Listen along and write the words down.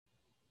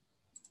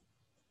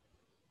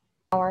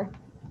All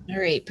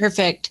right,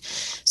 perfect.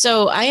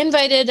 So I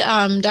invited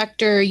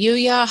Dr.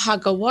 Yuya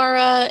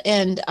Hagawara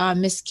and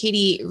Miss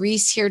Katie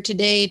Reese here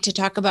today to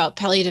talk about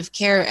palliative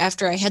care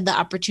after I had the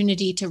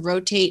opportunity to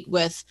rotate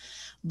with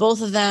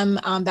both of them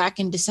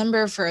back in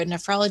December for a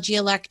nephrology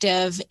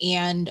elective.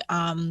 And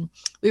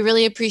we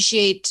really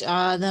appreciate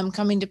them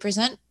coming to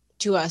present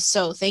to us.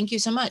 So thank you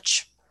so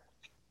much.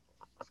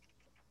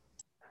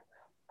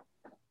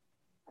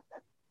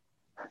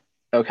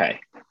 Okay,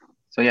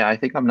 so yeah, I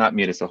think I'm not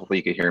muted, so hopefully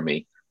you can hear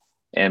me.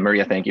 And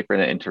Maria, thank you for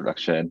the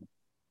introduction.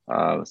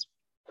 It's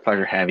a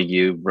pleasure having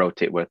you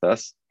rotate with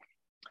us.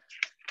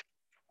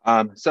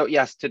 So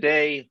yes,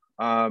 today,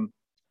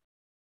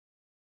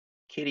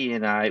 Katie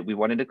and I, we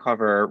wanted to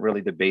cover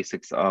really the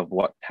basics of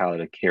what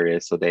palliative care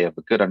is, so they have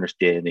a good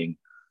understanding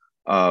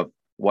of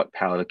what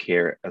palliative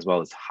care as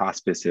well as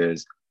hospice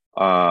is.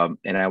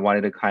 And I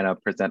wanted to kind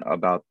of present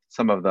about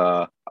some of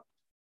the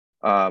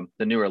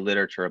newer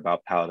literature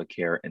about palliative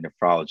care and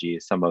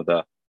nephrology, some of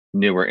the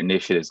newer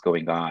initiatives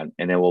going on,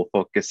 and then we'll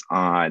focus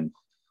on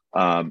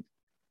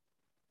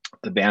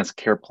advanced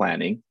care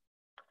planning.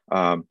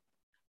 And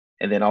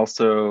then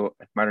also,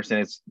 if my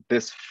understanding is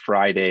this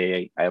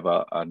Friday, I have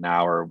an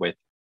hour with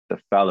the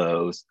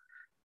fellows.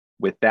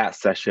 With that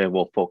session,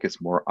 we'll focus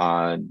more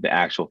on the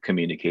actual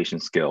communication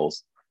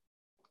skills.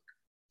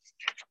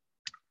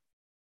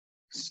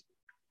 So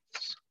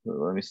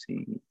let me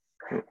see.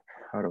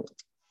 How do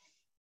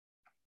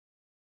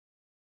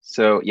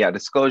So yeah,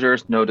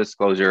 disclosures, no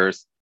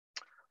disclosures.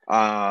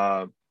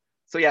 So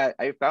yeah,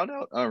 I found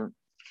out,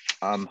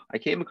 I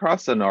came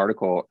across an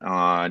article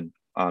on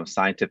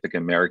Scientific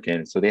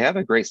American. So they have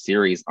a great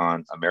series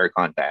on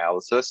American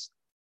dialysis.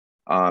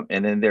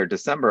 And in their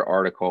December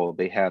article,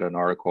 they had an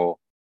article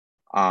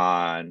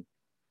on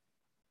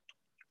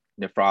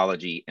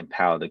nephrology and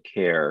palliative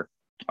care.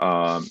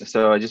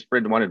 So I just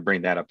wanted to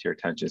bring that up to your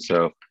attention.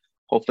 So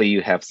hopefully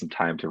you have some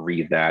time to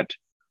read that.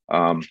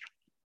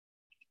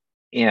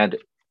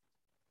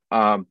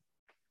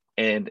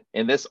 And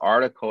in this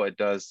article, it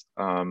does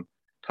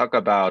talk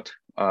about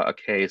a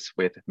case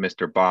with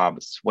Mr.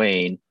 Bob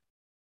Swain,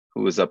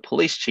 who was a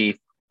police chief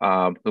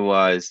who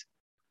was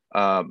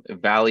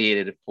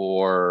evaluated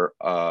for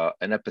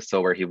an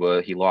episode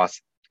where he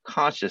lost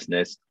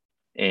consciousness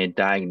and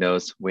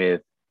diagnosed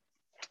with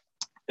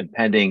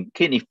impending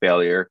kidney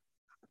failure,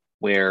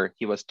 where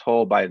he was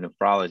told by a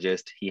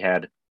nephrologist he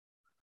had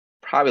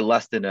probably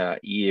less than a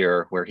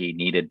year where he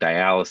needed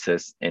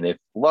dialysis, and if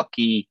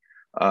lucky,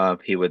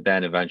 he would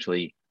then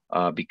eventually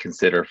be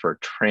considered for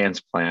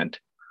transplant.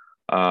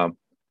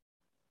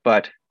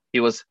 But he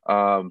was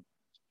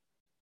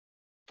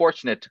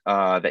fortunate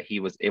that he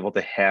was able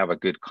to have a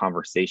good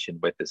conversation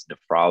with this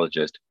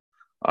nephrologist.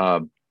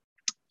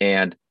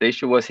 And the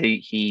issue was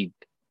he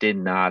did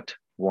not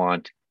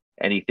want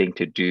anything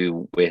to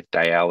do with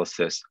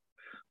dialysis,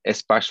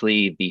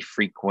 especially the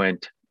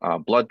frequent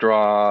blood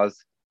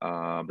draws,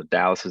 the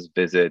dialysis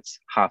visits,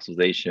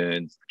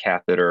 hospitalizations,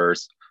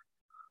 catheters.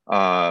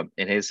 And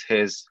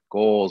his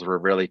goals were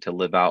really to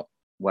live out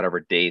whatever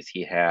days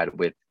he had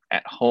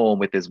at home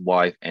with his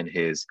wife and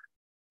his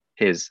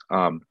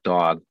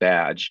dog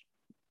Badge.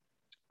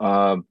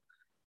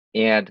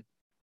 And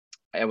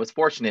I was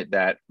fortunate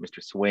that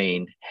Mr.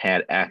 Swain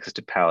had access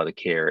to palliative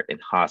care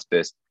and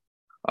hospice.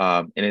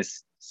 And it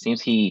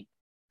seems he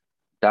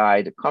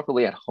died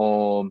comfortably at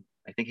home.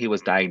 I think he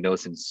was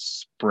diagnosed in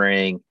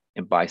spring,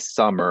 and by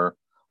summer,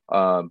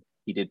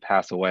 he did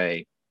pass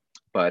away,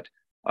 but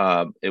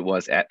it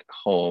was at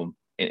home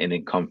and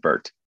in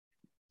comfort,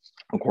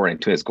 according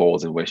to his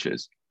goals and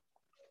wishes.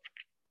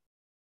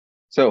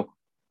 So,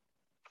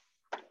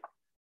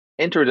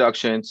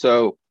 introduction.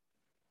 So,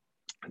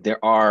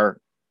 there are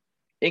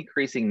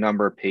increasing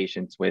number of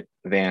patients with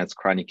advanced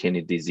chronic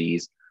kidney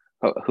disease,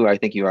 who I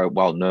think you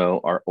well know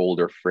are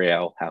older,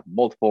 frail, have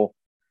multiple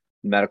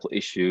medical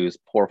issues,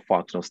 poor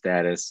functional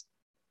status,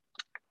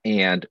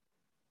 and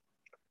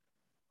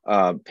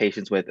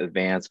patients with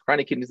advanced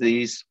chronic kidney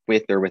disease,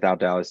 with or without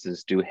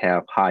dialysis, do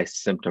have high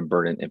symptom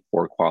burden and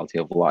poor quality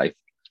of life.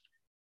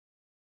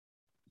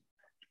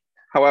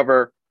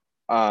 However,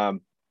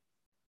 and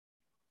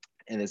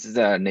this is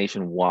a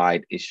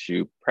nationwide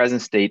issue,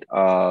 present state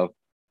of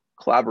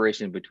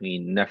collaboration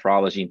between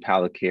nephrology and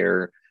palliative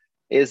care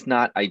is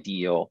not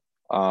ideal.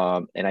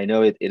 And I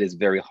know it is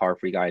very hard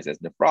for you guys as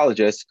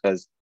nephrologists,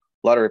 because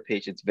a lot of our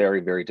patients, very,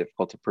 very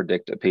difficult to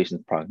predict a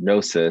patient's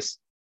prognosis.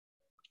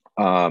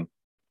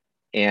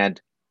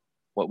 And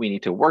what we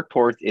need to work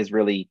towards is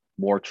really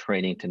more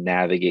training to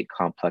navigate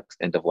complex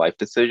end-of-life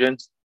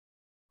decisions.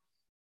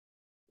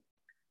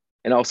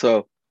 And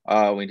also,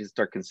 we need to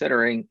start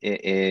considering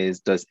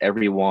is, does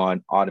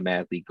everyone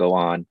automatically go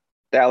on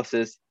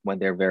dialysis when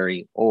they're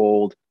very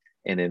old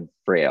and then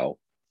frail?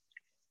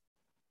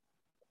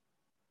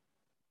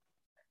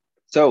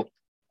 So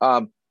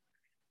the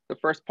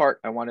first part,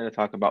 I wanted to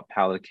talk about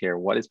palliative care.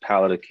 What is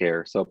palliative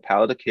care? So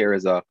palliative care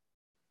is a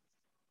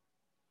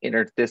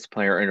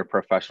interdisciplinary or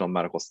interprofessional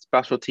medical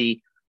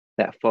specialty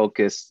that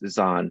focuses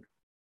on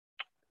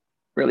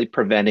really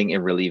preventing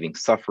and relieving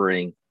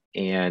suffering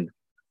and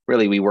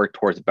really we work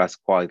towards the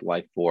best quality of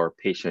life for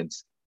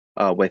patients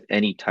with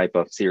any type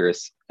of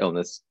serious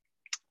illness,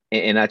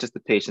 and not just the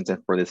patients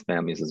and for their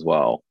families as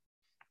well.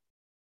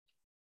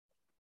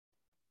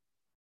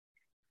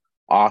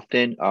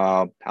 Often,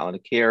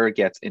 palliative care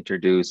gets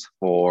introduced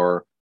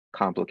for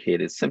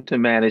complicated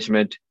symptom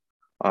management,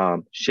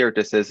 shared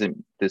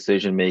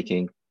decision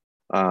making,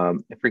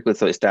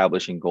 frequently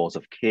establishing goals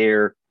of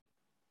care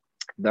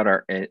that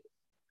are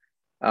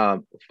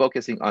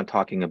focusing on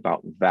talking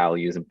about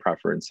values and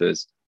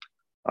preferences.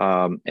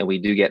 And we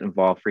do get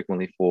involved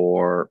frequently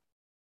for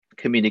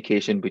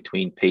communication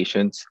between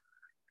patients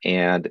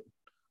and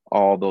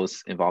all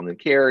those involved in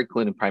care,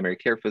 including primary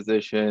care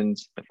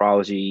physicians,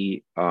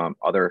 nephrology,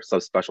 other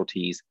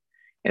subspecialties.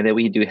 And then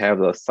we do have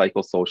the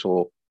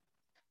psychosocial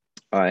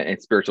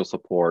and spiritual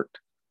support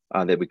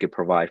that we could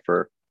provide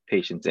for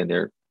patients and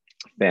their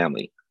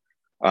family.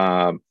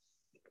 And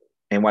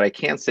what I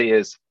can say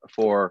is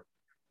for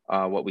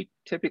what we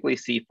typically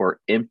see for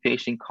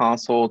inpatient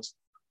consults,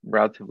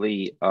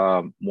 relatively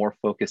more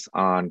focus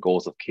on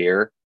goals of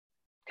care.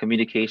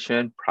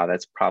 Communication,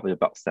 that's probably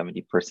about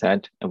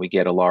 70%, and we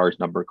get a large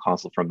number of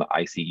consults from the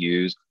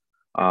ICUs.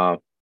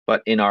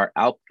 But in our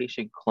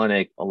outpatient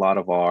clinic, a lot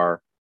of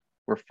our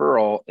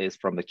referral is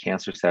from the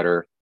cancer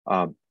center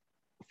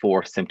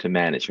for symptom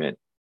management.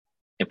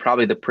 And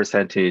probably the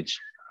percentage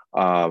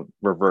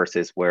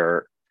reverses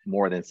where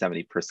more than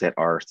 70%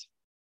 are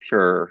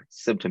pure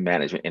symptom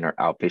management in our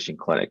outpatient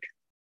clinic.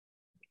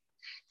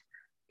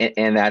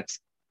 And that's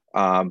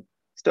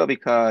still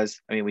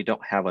because, I mean, we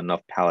don't have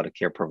enough palliative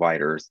care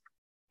providers.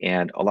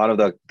 And a lot of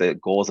the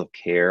goals of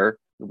care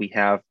we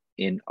have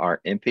in our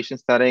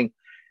inpatient setting,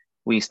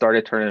 we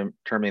started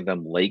terming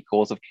them late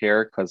goals of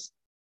care because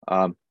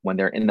when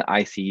they're in the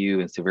ICU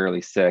and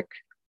severely sick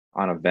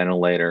on a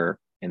ventilator,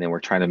 and then we're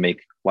trying to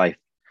make life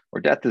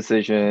or death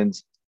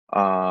decisions,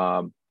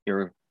 the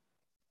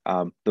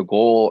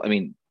goal, I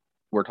mean,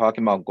 we're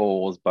talking about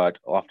goals, but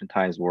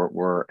oftentimes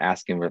we're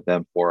asking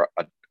them for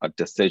a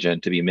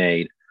decision to be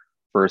made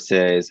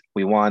versus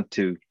we want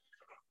to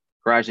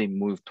gradually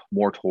move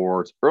more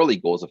towards early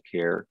goals of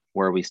care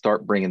where we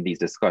start bringing these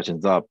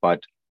discussions up, but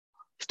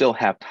still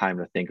have time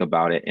to think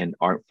about it and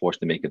aren't forced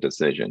to make a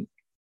decision.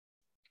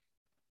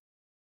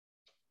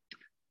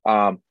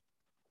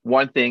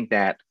 One thing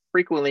that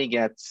frequently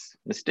gets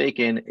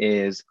mistaken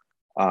is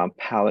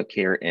palliative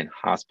care and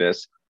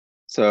hospice.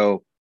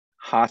 So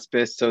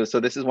hospice, so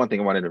this is one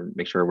thing I wanted to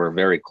make sure we're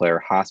very clear.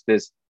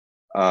 Hospice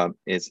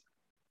is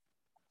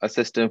a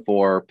system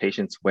for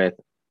patients with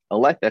a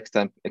life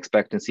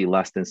expectancy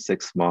less than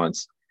 6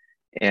 months.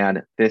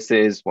 And this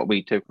is what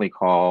we typically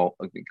call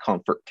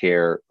comfort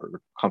care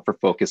or comfort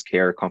focused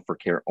care,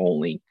 comfort care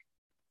only.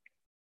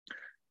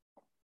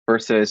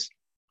 Versus,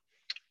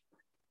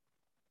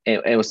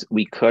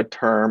 we could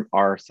term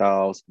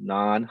ourselves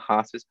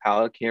non-hospice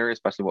palliative care,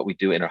 especially what we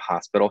do in a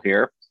hospital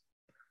here.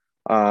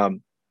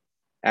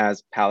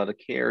 As palliative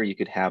care, you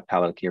could have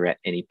palliative care at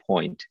any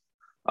point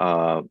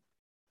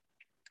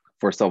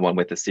for someone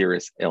with a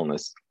serious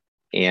illness.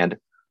 And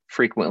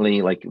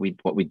frequently, like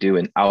what we do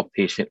in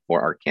outpatient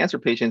for our cancer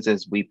patients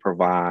is we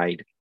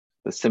provide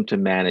the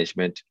symptom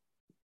management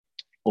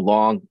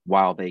along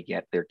while they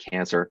get their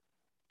cancer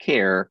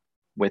care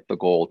with the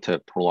goal to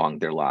prolong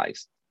their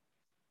lives.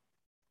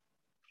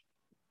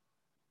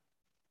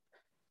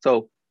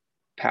 So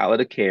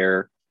palliative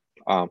care,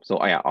 all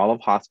of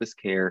hospice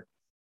care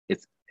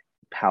is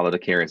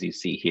palliative care as you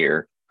see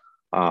here,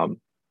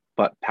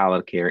 but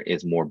palliative care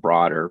is more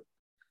broader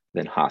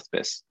than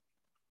hospice.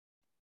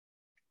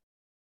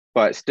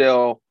 But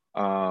still,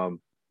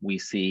 we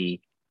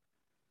see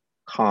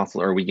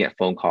we get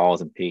phone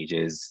calls and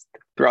pages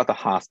throughout the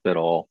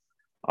hospital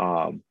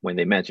when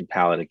they mention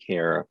palliative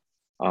care,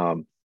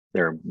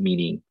 they're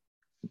meaning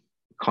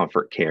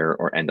comfort care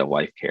or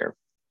end-of-life care,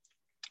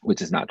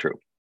 which is not true.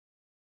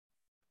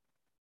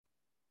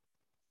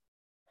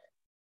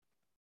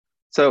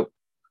 So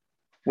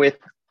with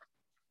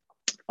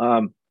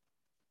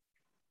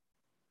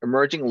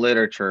emerging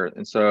literature,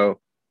 and so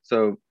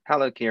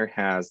palliative care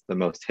has the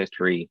most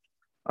history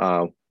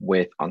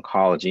with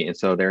oncology, and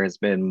so there has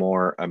been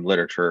more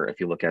literature if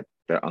you look at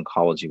the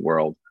oncology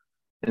world,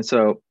 and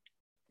so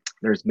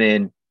there's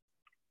been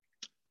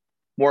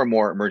more and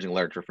more emerging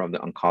literature from the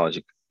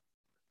oncology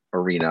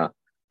arena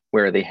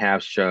where they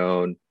have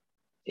shown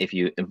if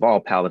you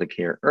involve palliative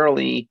care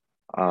early,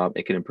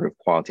 it can improve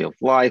quality of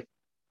life,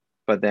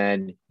 but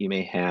then you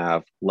may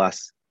have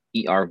less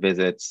ER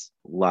visits,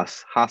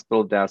 less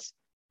hospital deaths,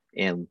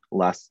 and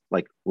less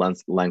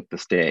length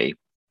of stay.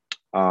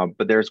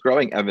 But there's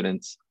growing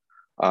evidence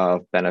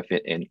of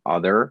benefit in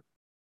other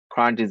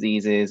chronic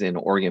diseases and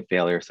organ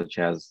failure, such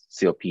as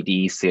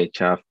COPD,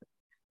 CHF,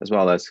 as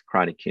well as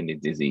chronic kidney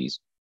disease.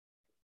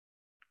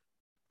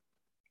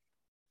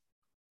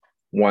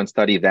 One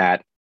study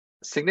that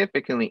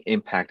significantly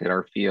impacted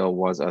our field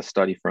was a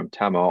study from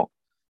Temmel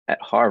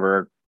at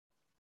Harvard,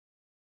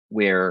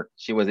 where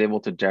she was able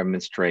to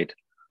demonstrate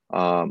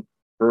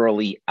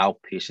early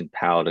outpatient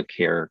palliative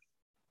care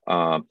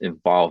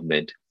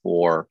involvement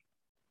for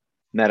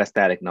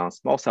metastatic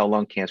non-small cell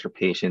lung cancer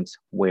patients,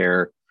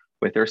 where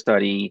with their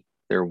study,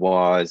 there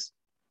was,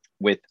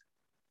 with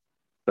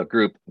the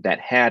group that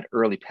had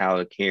early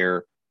palliative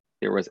care,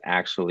 there was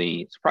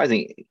actually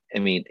surprising,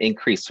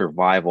 increased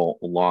survival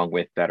along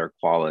with better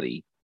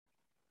quality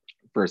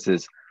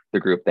versus the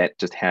group that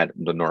just had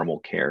the normal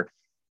care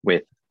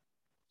with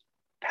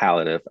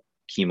palliative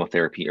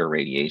chemotherapy or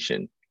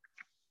radiation.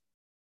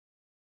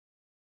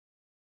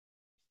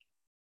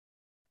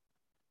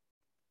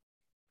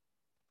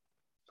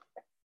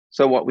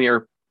 So what we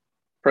are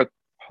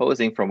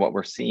proposing from what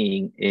we're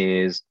seeing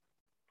is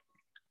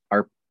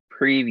our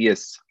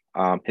previous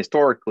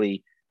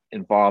historically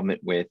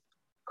involvement with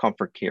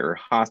comfort care or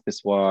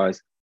hospice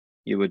was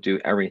you would do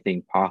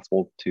everything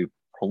possible to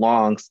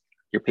prolong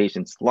your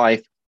patient's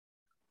life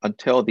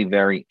until the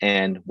very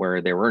end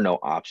where there were no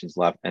options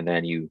left, and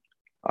then you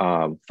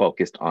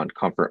focused on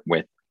comfort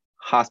with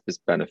hospice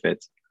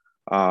benefits.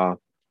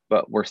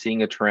 But we're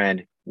seeing a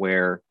trend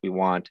where we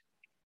want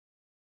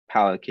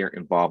palliative care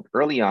involved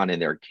early on in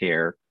their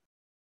care,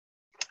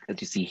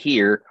 as you see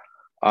here,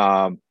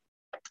 and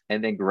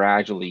then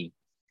gradually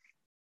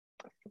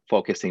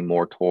focusing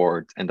more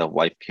towards end of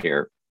life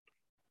care.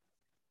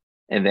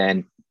 And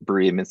then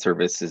bereavement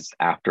services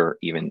after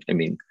even,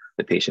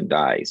 the patient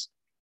dies.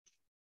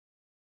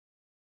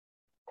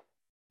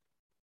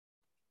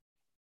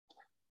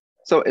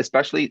 So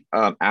especially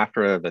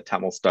after the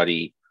Tamil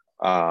study,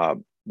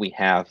 we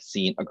have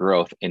seen a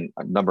growth in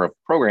a number of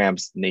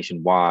programs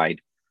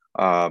nationwide,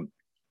 and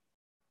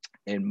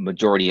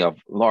majority of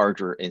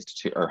larger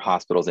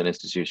hospitals and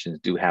institutions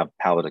do have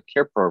palliative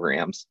care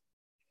programs,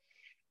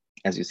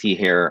 as you see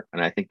here.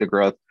 And I think the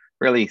growth,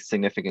 really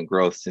significant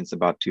growth since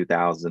about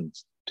 2000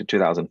 to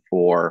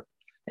 2004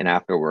 and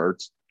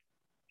afterwards.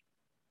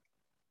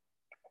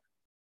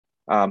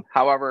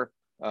 However,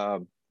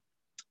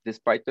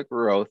 despite the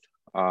growth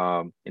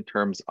in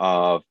terms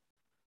of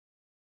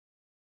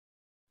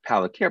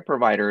palliative care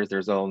providers,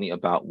 there's only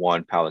about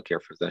one palliative care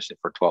physician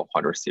for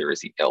 1,200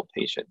 seriously ill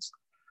patients.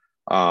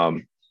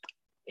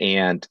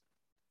 And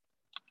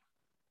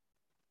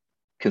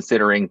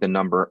considering the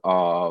number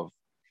of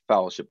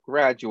fellowship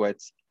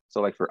graduates,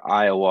 so like for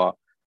Iowa,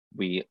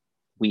 we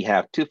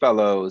have 2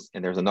 fellows,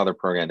 and there's another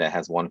program that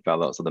has 1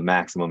 fellow. So the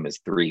maximum is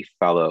 3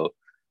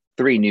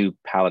 new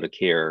palliative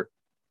care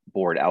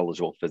board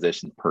eligible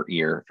physicians per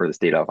year for the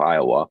state of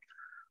Iowa.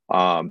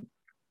 And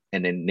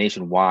then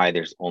nationwide,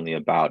 there's only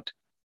about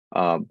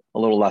a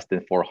little less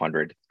than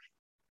 400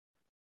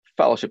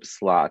 fellowship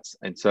slots.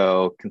 And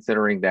so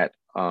considering that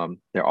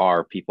there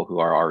are people who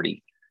are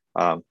already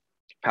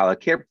palliative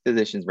care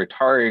physicians,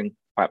 retiring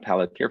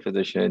palliative care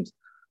physicians,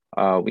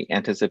 we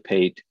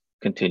anticipate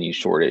continued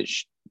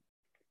shortage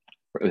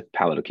with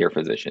palliative care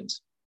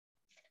physicians.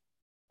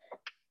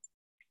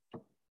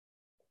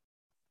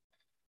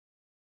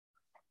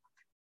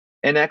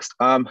 And next,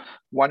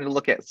 wanted to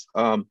look at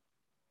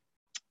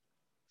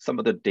some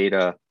of the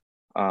data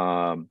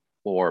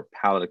for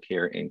palliative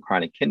care in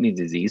chronic kidney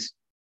disease.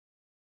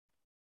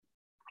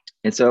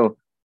 And so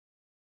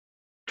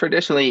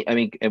traditionally,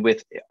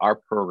 with our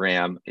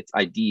program, it's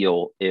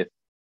ideal if,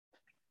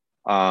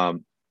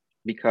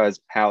 because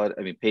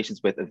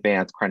patients with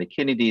advanced chronic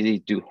kidney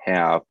disease do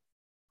have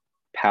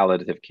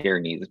palliative care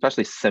needs,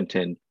 especially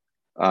symptom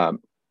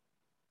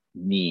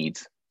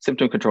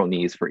control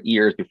needs for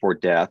years before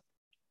death.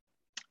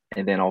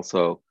 And then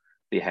also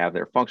they have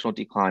their functional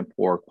decline,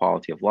 poor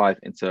quality of life.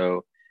 And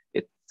so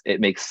it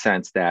makes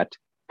sense that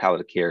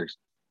palliative care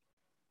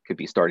could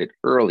be started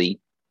early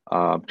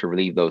to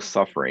relieve those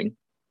suffering.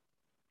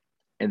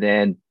 And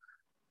then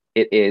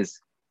it is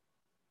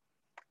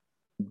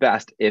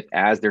best if,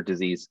 as their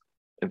disease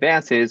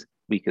advances,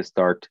 we could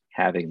start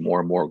having more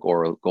and more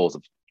goals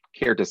of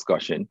care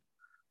discussion,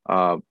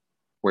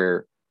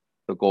 where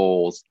the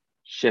goals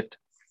shift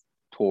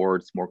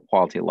towards more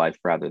quality of life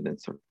rather than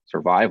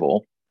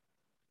survival.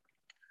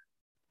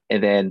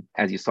 And then,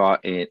 as you saw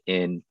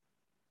in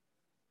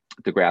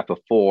the graph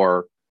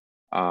before,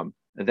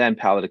 then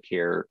palliative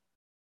care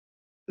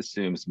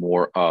assumes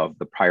more of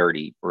the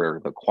priority,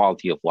 or the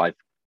quality of life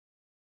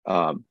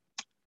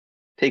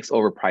takes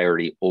over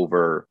priority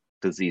over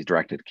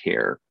disease-directed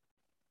care.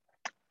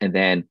 And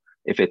then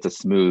if it's a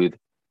smooth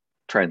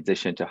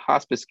transition to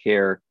hospice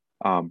care,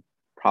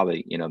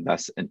 probably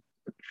best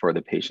for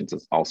the patients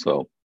is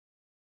also.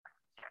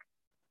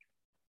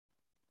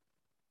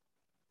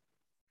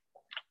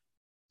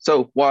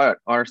 So what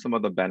are some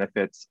of the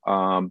benefits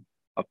of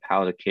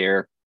palliative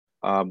care?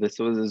 This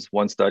was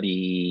one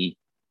study,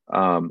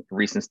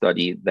 recent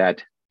study,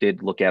 that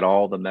did look at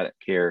all the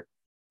Medicare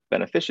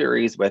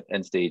beneficiaries with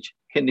end-stage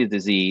kidney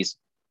disease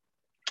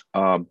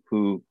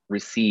who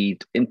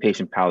received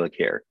inpatient palliative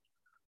care,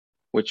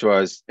 which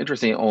was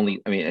interesting.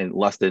 Only, in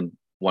less than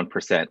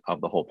 1%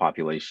 of the whole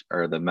population,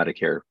 or the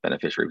Medicare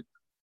beneficiary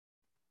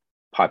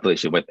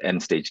population with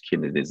end-stage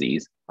kidney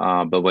disease.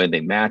 But when they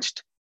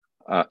matched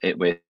it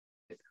with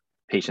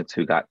patients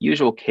who got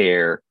usual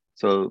care,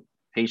 so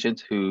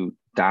patients who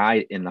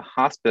died in the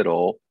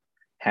hospital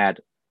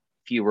had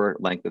fewer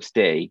length of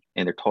stay,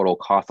 and their total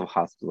cost of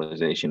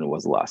hospitalization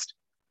was less.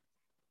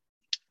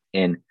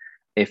 And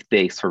if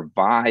they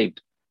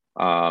survived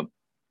the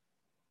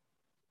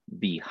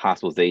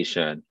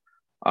hospitalization,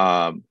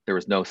 there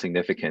was no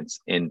significance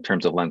in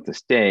terms of length of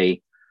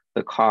stay.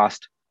 The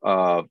cost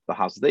of the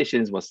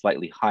hospitalizations was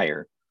slightly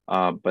higher,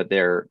 but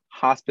their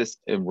hospice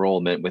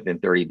enrollment within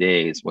 30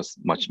 days was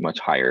much, much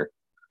higher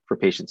for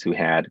patients who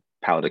had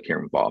palliative care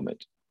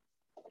involvement.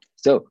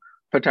 So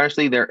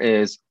potentially there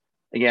is,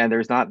 again,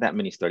 there's not that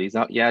many studies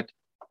out yet,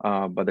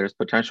 but there's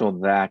potential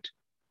that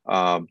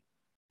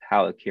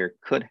palliative care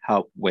could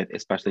help with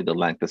especially the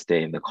length of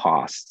stay and the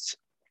costs.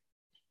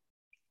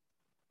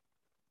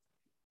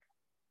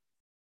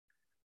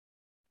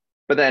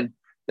 But then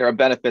there are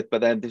benefits,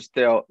 but then there's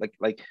still, like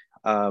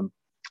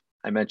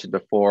I mentioned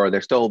before,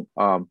 there's still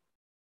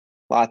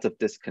lots of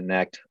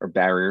disconnect or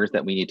barriers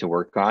that we need to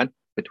work on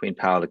between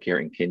palliative care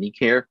and kidney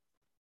care.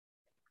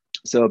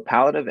 So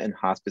palliative and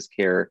hospice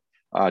care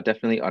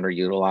definitely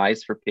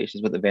underutilized for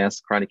patients with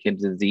advanced chronic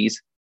kidney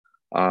disease.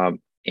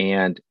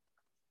 And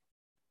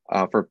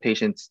for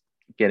patients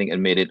getting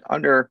admitted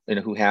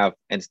who have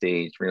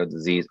end-stage renal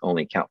disease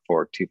only account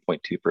for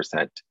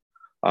 2.2%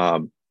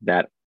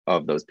 that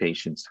of those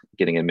patients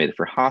getting admitted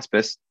for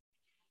hospice.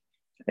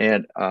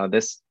 And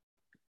this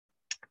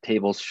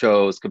table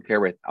shows,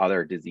 compare with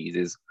other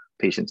diseases,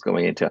 patients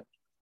going into,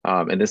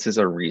 and this is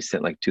a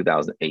recent, like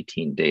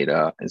 2018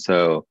 data. And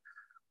so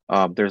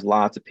there's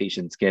lots of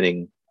patients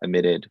getting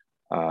admitted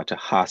to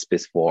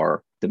hospice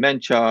for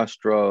dementia,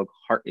 stroke,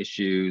 heart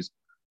issues.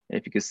 And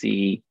if you can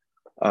see,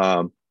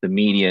 the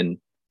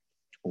median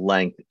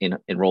length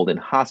enrolled in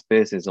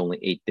hospice is only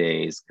 8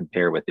 days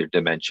compared with their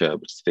dementia,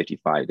 which is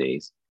 55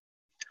 days.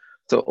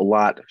 So a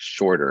lot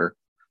shorter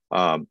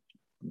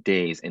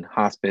days in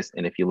hospice.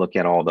 And if you look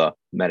at all the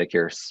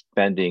Medicare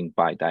spending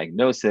by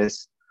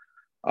diagnosis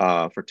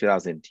for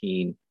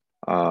 2018,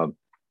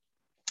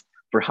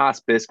 for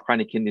hospice,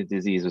 chronic kidney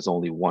disease was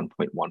only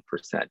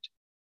 1.1%,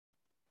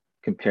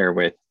 compared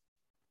with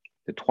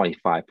the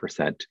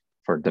 25%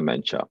 for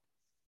dementia.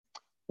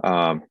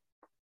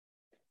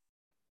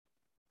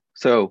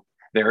 So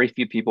very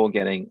few people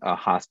getting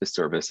hospice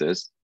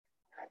services.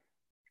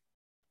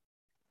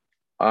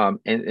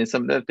 And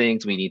some of the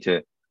things we need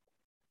to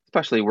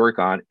especially work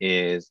on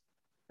is,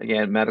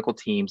 again, medical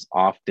teams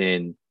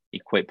often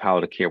equate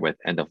palliative care with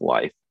end of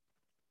life.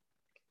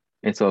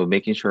 And so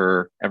making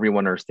sure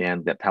everyone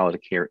understands that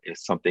palliative care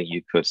is something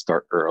you could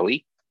start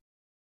early.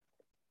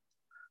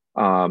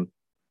 And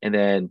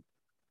then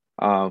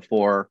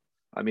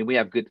we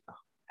have good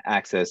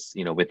access,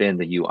 within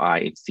the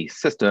UIHC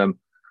system,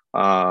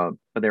 but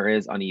there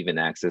is uneven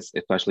access,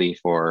 especially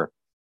for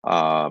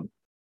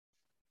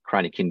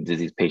chronic kidney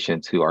disease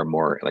patients who are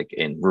more like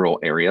in rural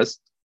areas.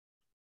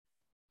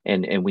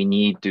 And we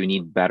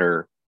need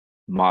better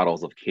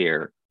models of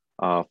care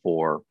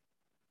for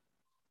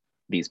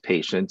these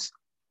patients.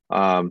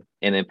 And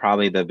then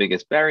probably the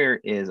biggest barrier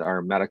is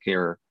our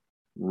Medicare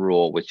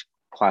rule, which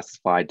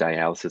classified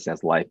dialysis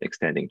as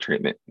life-extending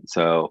treatment.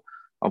 So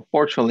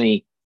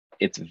unfortunately,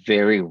 it's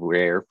very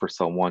rare for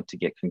someone to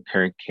get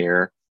concurrent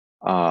care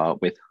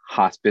with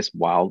hospice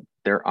while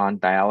they're on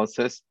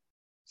dialysis.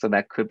 So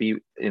that could be,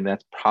 and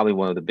that's probably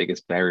one of the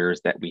biggest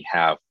barriers, that we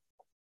have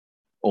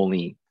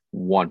only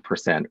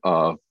 1%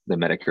 of the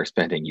Medicare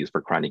spending used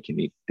for chronic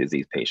kidney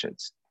disease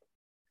patients.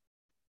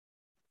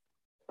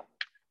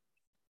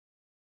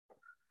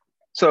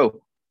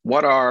 So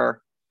what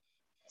are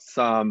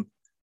some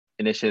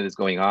initiatives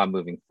going on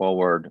moving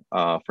forward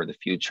for the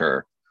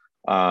future?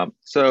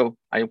 So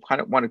I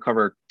kind of want to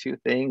cover two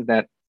things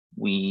that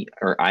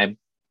I'm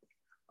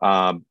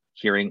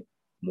hearing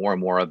more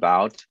and more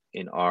about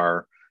in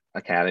our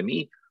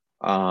academy.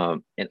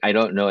 And I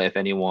don't know if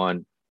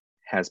anyone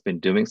has been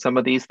doing some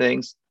of these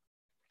things,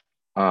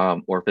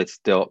 or if it's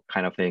still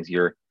kind of things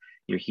you're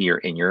here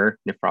in your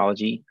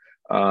nephrology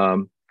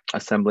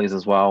assemblies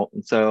as well.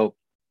 And so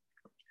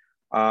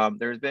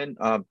there's been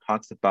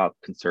talks about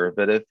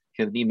conservative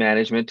kidney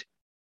management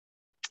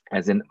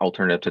as an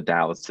alternative to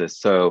dialysis.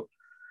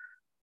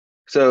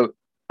 So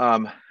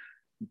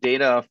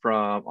data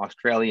from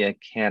Australia,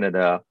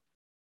 Canada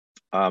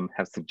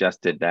have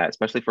suggested that,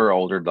 especially for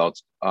older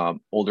adults,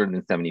 older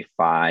than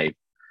 75,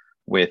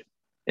 with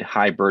a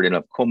high burden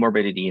of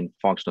comorbidity and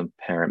functional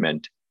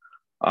impairment,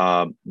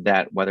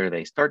 that whether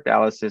they start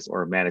dialysis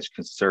or manage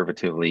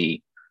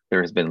conservatively,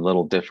 there has been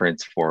little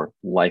difference for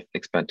life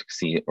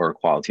expectancy or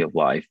quality of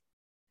life.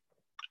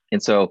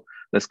 And so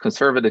this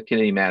conservative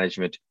kidney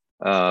management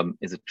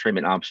is a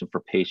treatment option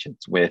for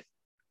patients with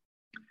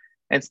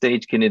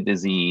end-stage kidney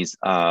disease,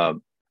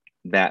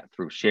 that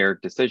through shared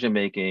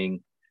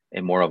decision-making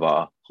and more of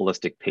a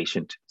holistic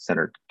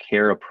patient-centered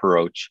care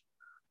approach,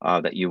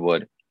 that you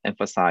would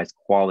emphasize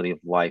quality of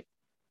life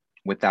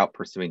without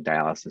pursuing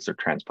dialysis or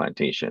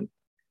transplantation.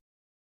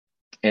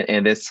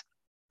 And this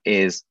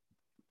is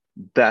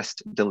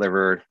best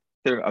delivered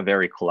through a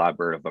very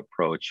collaborative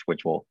approach,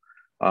 which will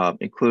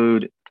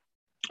include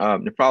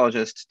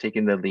nephrologists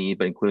taking the lead,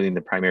 but including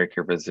the primary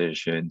care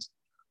physicians,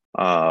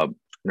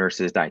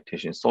 nurses,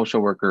 dietitians,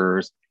 social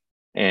workers,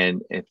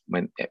 and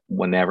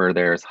whenever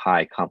there's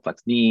high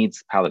complex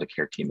needs, palliative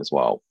care team as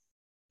well.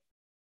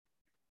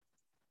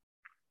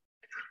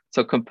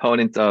 So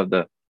components of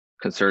the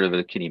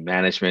conservative kidney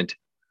management.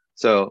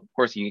 So of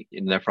course, you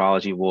in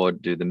nephrology will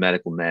do the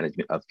medical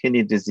management of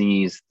kidney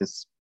disease.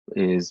 This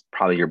is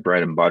probably your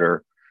bread and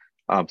butter,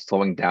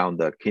 slowing down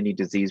the kidney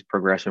disease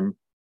progression,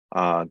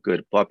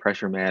 good blood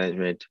pressure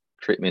management,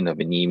 treatment of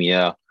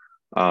anemia,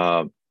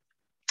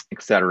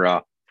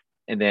 etc.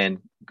 And then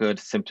good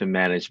symptom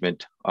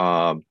management,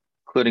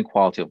 including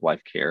quality of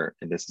life care.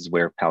 And this is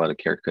where palliative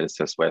care could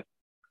assist with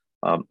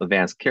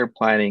advanced care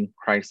planning,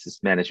 crisis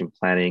management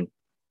planning,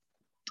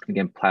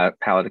 again,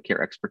 palliative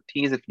care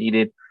expertise if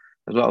needed,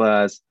 as well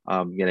as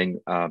getting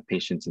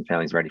patients and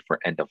families ready for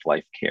end of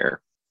life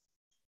care.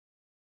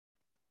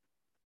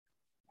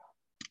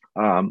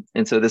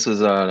 And so this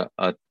was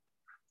a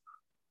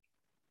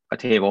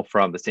table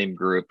from the same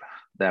group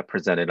that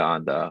presented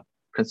on the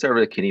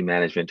conservative kidney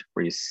management,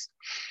 where you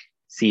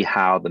see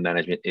how the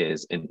management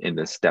is in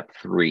the step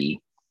 3,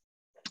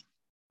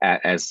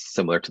 as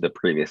similar to the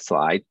previous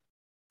slide.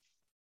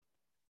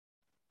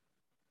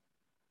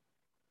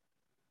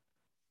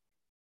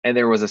 And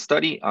there was a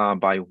study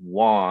by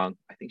Wong,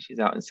 I think she's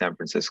out in San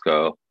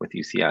Francisco with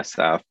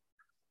UCSF,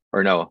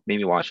 or no,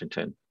 maybe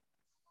Washington.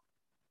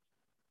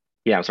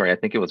 Yeah, I'm sorry, I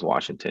think it was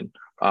Washington.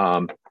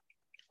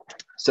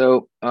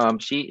 So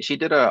she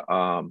did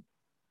a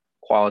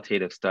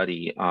qualitative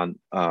study on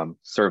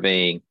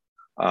surveying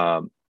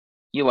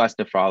US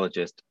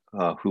nephrologists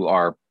who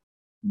are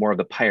more of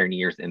the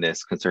pioneers in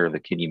this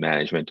conservative kidney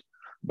management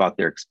about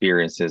their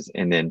experiences.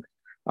 And then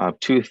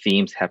 2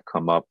 themes have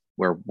come up,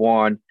 where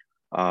one,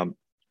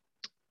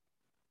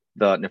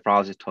 the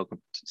nephrologist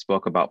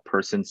spoke about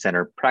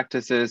person-centered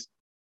practices,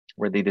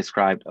 where they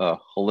described a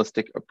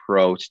holistic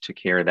approach to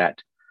care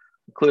that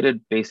included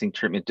basing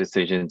treatment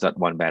decisions on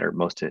what mattered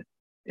most to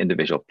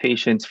individual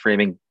patients,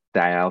 framing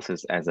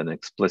dialysis as an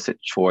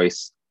explicit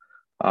choice,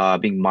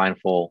 being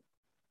mindful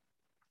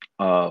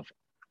of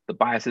the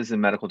biases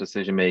in medical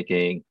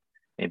decision-making,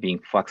 and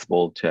being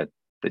flexible to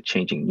the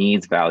changing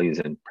needs, values,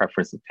 and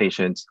preferences of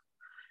patients,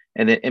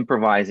 and then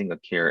improvising a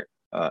care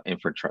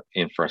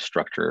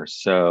infrastructure.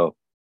 So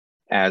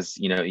as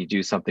you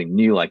do something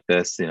new like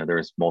this,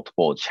 there's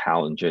multiple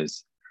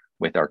challenges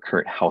with our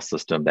current health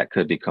system that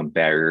could become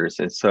barriers.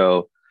 And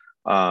so,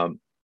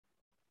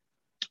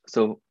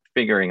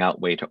 figuring out a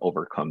way to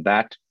overcome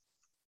that.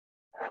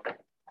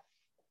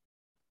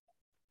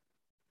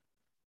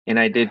 And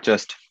I did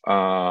just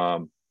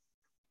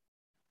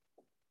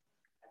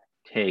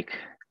take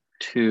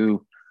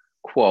 2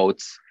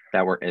 quotes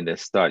that were in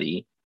this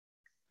study.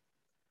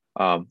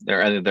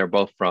 They're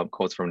both from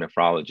quotes from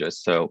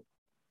nephrologists. So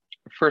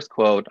first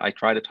quote, I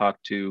try to talk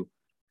to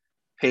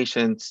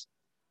patients,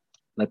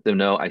 let them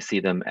know I see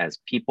them as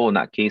people,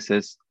 not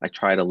cases. I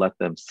try to let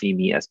them see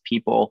me as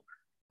people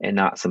and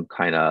not some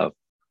kind of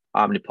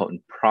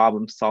omnipotent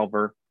problem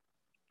solver.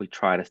 We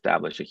try to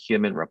establish a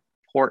human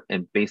rapport,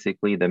 and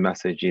basically the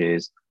message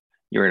is,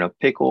 you're in a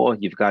pickle,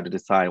 you've got to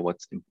decide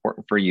what's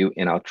important for you,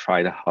 and I'll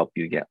try to help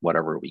you get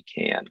whatever we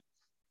can.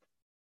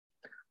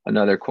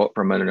 Another quote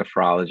from a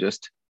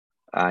nephrologist,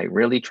 I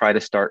really try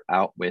to start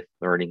out with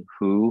learning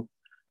who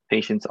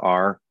patients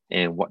are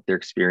and what their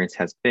experience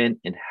has been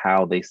and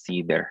how they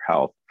see their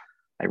health.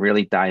 I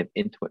really dive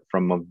into it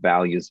from a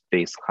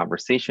values-based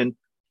conversation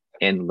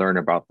and learn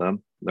about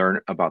them,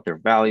 learn about their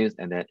values,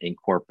 and then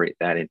incorporate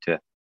that into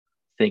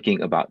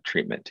thinking about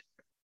treatment.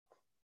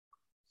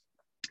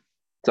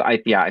 So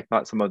I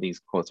thought some of these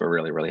quotes were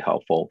really, really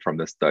helpful from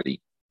this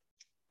study.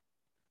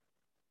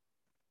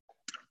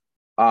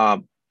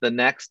 The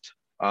next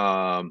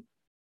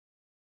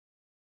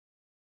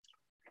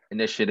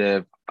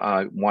initiative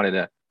I wanted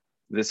to,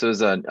 this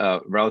was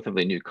a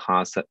relatively new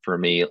concept for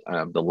me.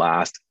 The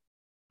last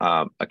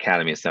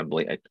Academy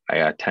Assembly I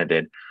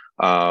attended,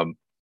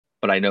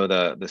 but I know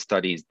the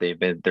studies,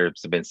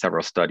 there's been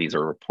several studies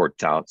or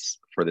reports out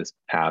for this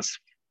past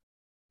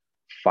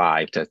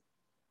 5 to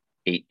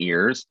 8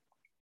 years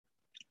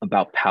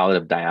about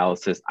palliative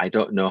dialysis. I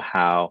don't know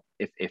how,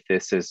 if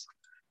this is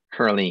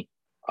currently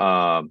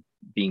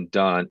being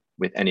done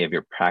with any of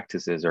your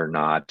practices or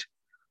not.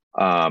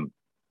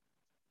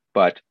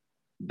 But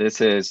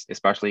this is,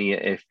 especially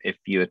if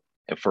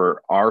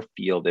for our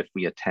field, if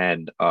we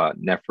attend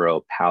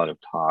nephro palliative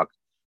talk,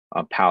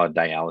 palliative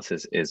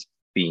dialysis is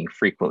being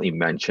frequently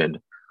mentioned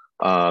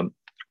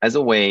as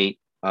a way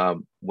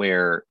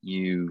where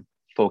you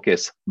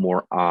focus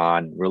more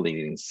on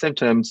relieving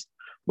symptoms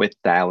with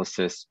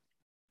dialysis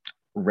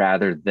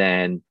rather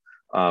than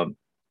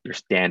your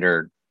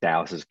standard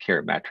dialysis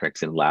care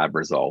metrics and lab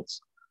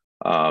results.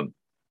 And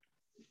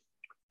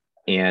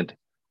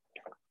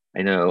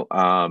I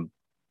know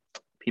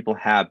people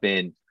have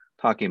been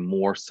talking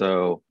more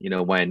so,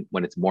 when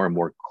it's more and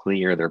more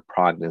clear their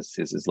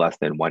prognosis is less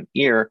than 1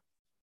 year,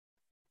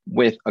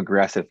 with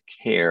aggressive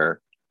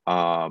care,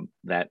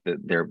 that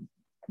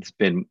it's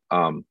been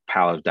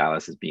palliative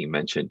dialysis being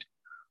mentioned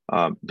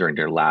during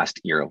their last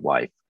year of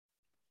life.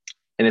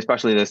 And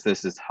especially this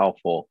is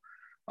helpful,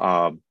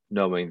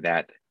 knowing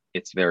that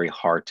it's very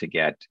hard to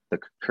get the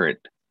current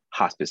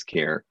hospice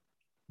care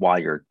while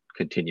you're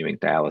continuing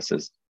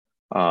dialysis.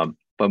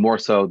 But more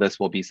so, this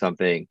will be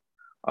something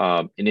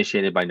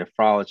initiated by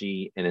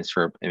nephrology, and it's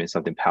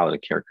something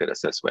palliative care could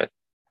assist with.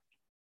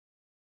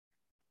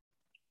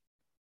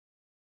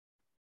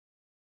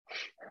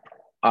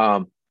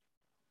 And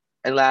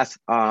last,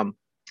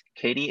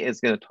 Katie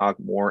is going to talk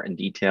more in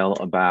detail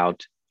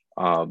about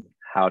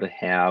how to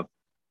have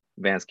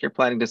advanced care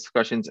planning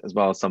discussions, as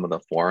well as some of the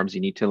forums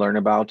you need to learn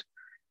about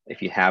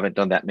if you haven't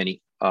done that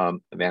many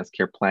advanced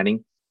care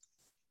planning,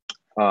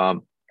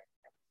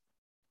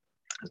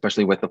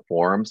 especially with the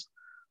forums.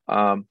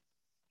 But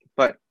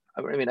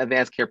I mean,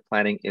 advanced care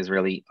planning is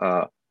really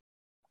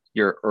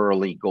your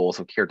early goals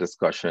of care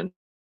discussion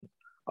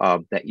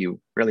that you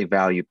really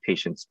value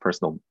patients'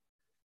 personal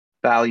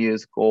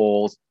values,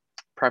 goals,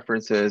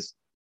 preferences.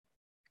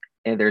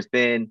 And there's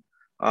been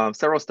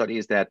several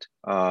studies that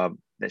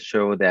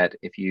show that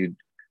if you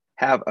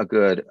have a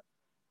good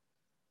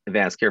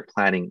advanced care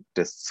planning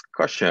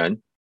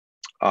discussion,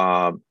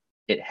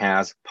 it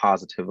has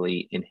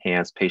positively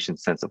enhanced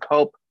patients' sense of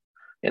hope.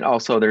 And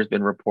also there's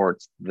been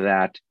reports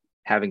that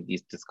having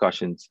these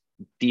discussions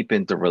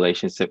deepens the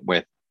relationship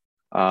with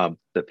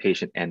the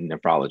patient and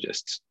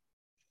nephrologists.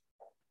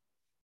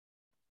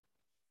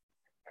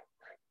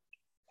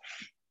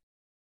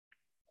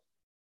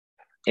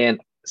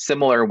 And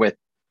similar with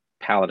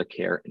palliative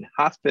care and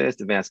hospice,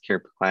 advanced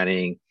care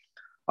planning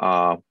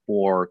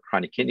for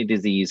chronic kidney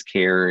disease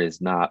care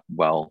is not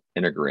well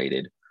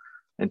integrated.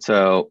 And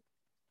so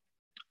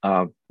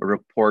a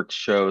report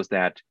shows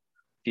that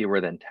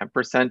fewer than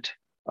 10%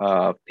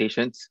 of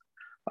patients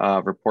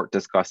report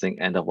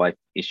discussing end-of-life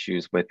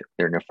issues with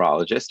their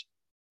nephrologist.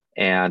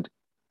 And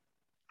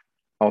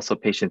also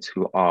patients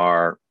who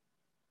are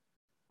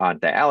on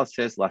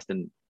dialysis, less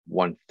than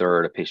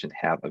 1/3 of patients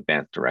have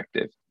advanced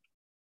directives.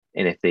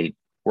 And if they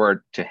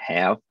were to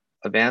have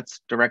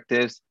advanced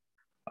directives,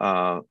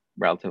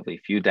 relatively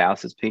few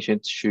dialysis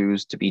patients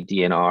choose to be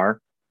DNR,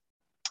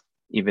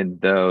 even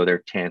though their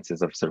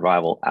chances of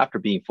survival after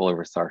being fully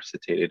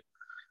resuscitated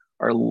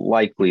are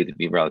likely to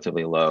be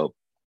relatively low.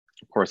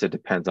 Of course, it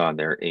depends on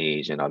their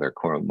age and other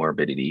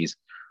comorbidities.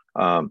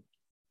 And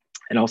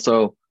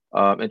also,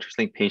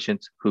 interesting,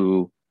 patients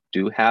who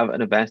do have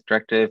an advanced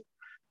directive,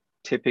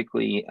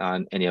 typically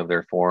on any of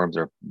their forums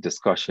or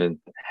discussions,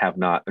 have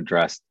not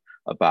addressed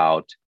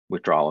about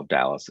withdrawal of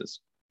dialysis.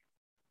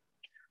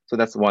 So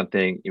that's one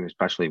thing you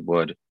especially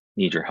would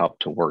need your help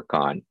to work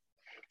on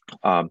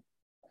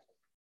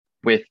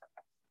with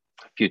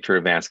future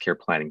advanced care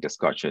planning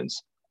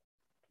discussions.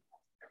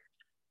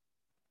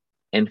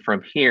 And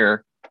from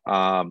here,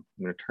 I'm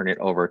going to turn it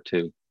over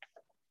to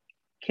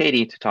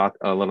Katie to talk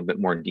a little bit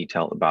more in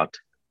detail about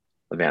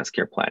advanced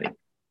care planning.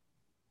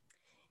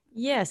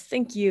 Yes,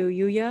 thank you,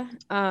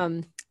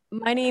 Yuya.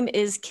 My name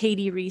is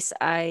Katie Reese.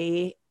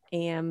 I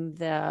am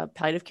the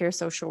palliative care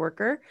social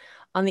worker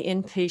on the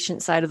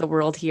inpatient side of the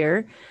world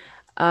here.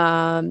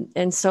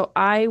 And so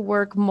I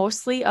work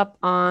mostly up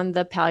on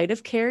the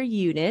palliative care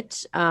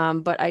unit,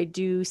 but I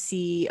do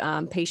see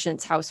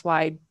patients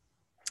housewide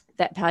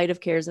that palliative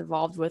care is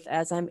involved with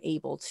as I'm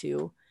able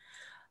to.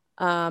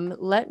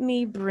 Let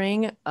me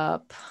bring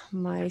up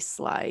my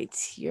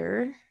slides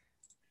here.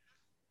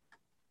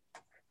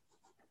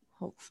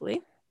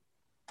 Hopefully.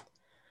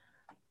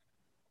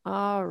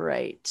 All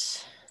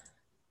right.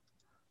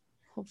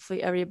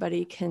 Hopefully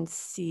everybody can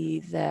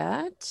see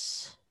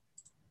that.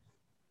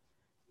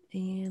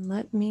 And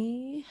let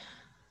me,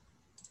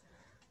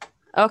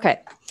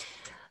 okay.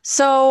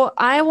 So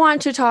I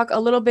want to talk a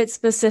little bit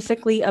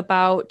specifically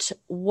about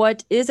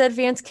what is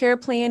advanced care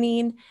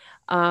planning.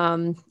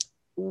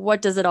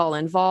 What does it all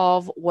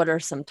involve? What are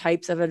some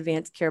types of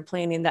advanced care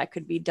planning that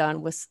could be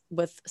done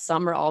with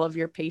some or all of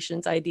your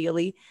patients,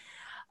 ideally?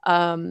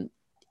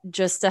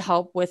 Just to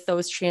help with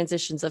those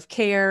transitions of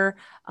care,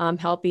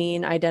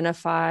 helping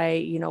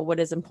identify, what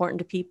is important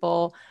to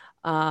people,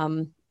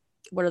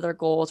 what are their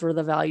goals, what are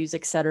the values,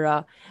 et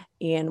cetera,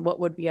 and what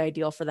would be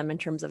ideal for them in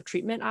terms of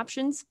treatment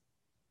options.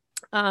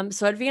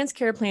 So advanced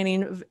care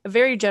planning, a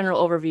very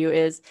general overview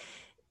is,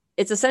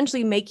 it's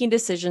essentially making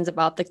decisions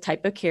about the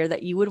type of care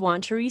that you would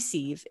want to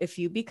receive if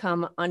you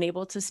become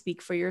unable to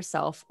speak for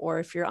yourself, or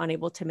if you're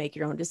unable to make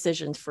your own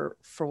decisions for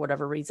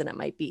whatever reason it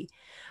might be.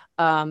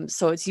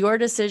 So it's your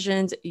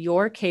decisions,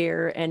 your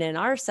care. And in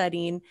our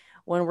setting,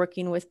 when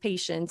working with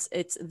patients,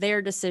 it's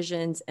their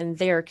decisions and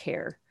their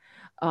care.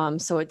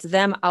 So it's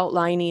them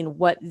outlining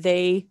what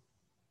they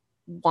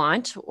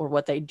want or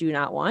what they do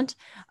not want,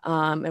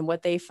 and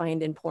what they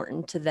find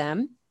important to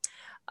them.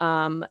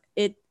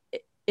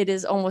 It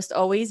is almost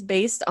always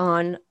based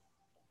on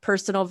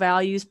personal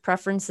values,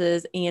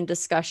 preferences, and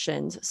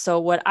discussions. So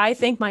what I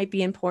think might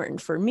be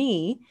important for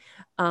me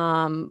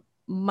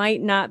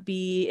might not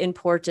be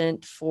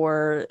important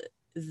for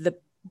the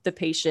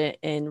patient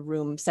in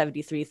room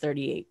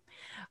 7338.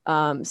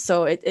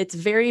 So it's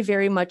very,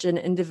 very much an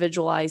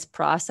individualized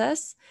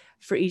process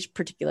for each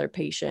particular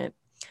patient.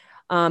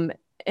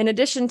 In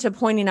addition to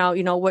pointing out,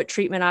 what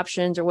treatment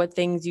options or what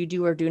things you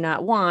do or do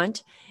not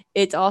want,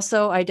 it's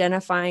also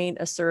identifying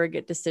a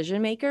surrogate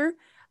decision maker.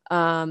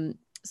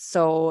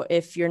 So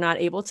if you're not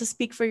able to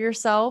speak for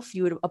yourself,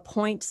 you would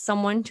appoint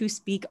someone to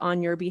speak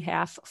on your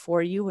behalf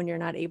for you when you're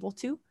not able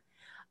to.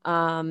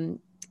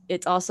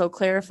 It's also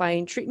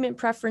clarifying treatment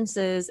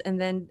preferences, and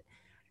then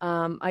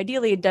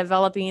ideally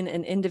developing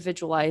an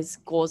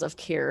individualized goals of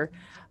care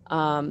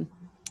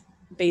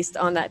based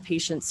on that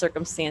patient's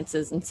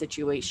circumstances and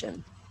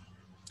situation.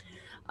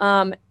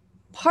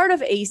 Part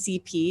of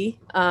ACP,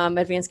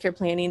 advanced care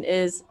planning,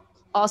 is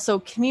also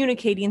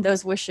communicating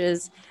those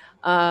wishes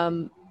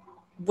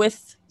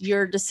with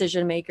your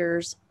decision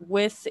makers,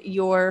 with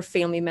your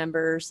family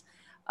members.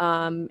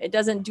 It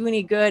doesn't do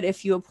any good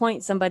if you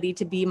appoint somebody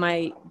to be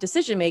my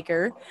decision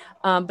maker,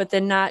 but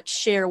then not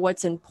share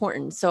what's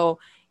important. So,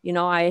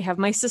 I have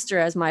my sister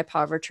as my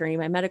power of attorney,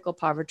 my medical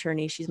power of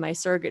attorney. She's my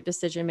surrogate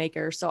decision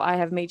maker. So I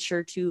have made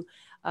sure to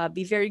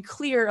be very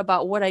clear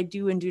about what I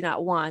do and do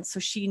not want. So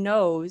she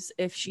knows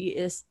if she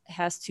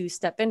has to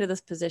step into this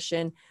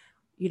position,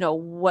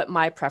 what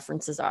my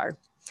preferences are.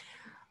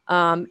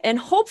 And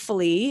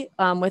hopefully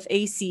with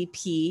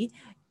ACP,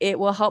 it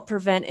will help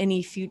prevent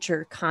any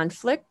future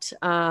conflict.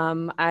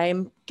 I'm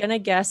going to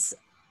guess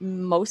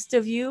most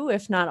of you,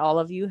 if not all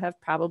of you, have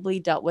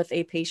probably dealt with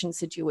a patient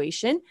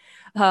situation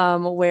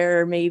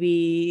where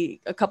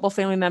maybe a couple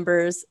family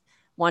members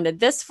wanted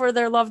this for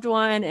their loved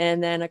one,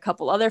 and then a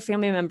couple other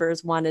family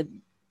members wanted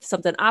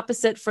something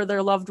opposite for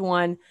their loved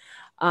one.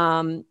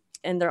 And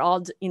they're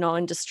all,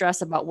 in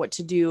distress about what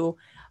to do.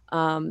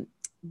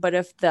 But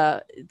if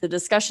the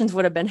discussions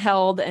would have been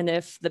held, and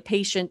if the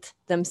patient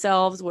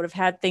themselves would have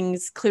had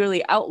things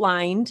clearly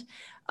outlined,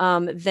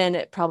 then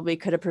it probably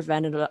could have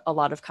prevented a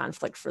lot of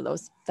conflict for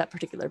that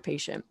particular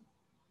patient.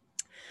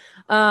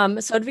 So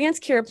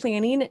advanced care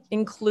planning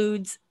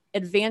includes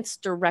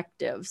advanced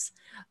directives.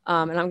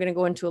 And I'm going to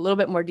go into a little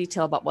bit more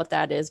detail about what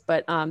that is,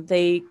 but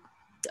they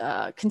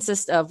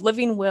consist of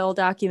living will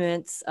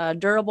documents,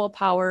 durable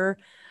power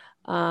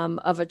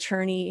of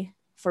attorney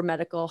for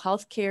medical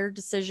health care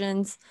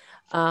decisions,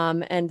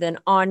 and then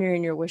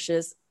honoring your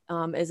wishes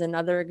is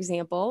another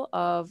example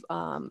of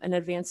an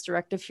advanced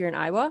directive here in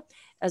Iowa,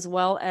 as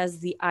well as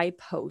the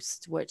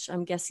I-Post, which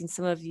I'm guessing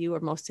some of you or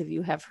most of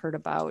you have heard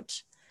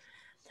about.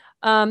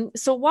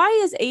 So why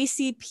is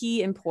ACP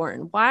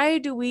important? Why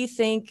do we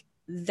think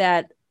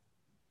that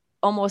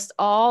almost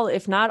all,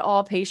 if not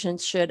all,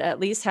 patients should at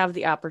least have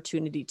the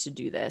opportunity to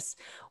do this?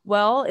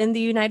 Well, in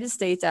the United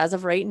States, as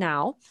of right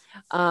now,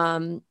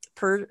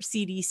 per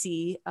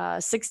CDC,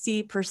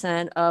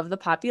 60% of the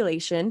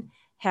population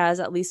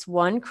has at least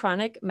one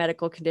chronic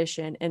medical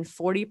condition, and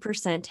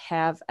 40%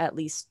 have at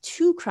least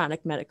two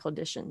chronic medical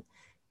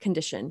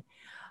condition.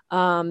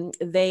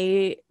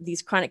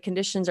 These chronic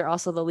conditions are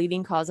also the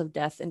leading cause of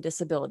death and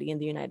disability in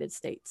the United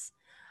States.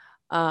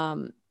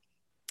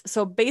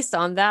 So based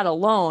on that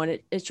alone,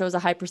 it shows a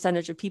high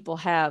percentage of people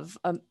have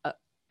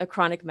a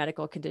chronic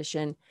medical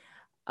condition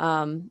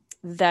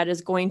that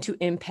is going to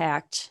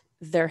impact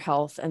their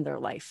health and their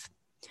life.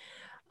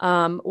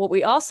 What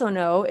we also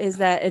know is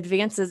that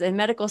advances in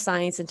medical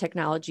science and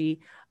technology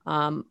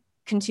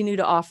continue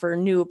to offer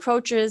new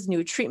approaches,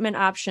 new treatment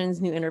options,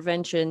 new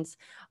interventions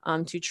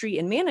to treat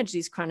and manage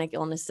these chronic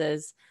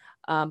illnesses.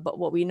 But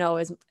what we know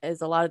is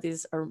a lot of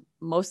these, or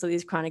most of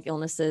these chronic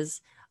illnesses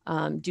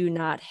do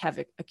not have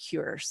a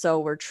cure. So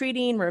we're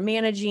treating, we're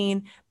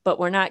managing, but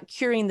we're not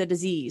curing the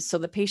disease. So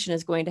the patient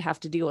is going to have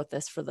to deal with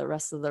this for the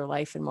rest of their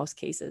life in most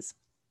cases.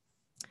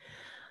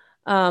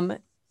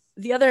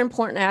 The other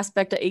important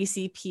aspect of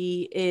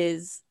ACP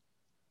is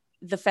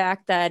the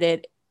fact that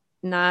it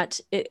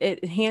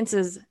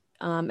enhances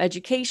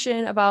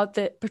education about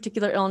the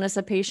particular illness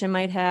a patient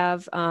might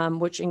have,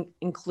 which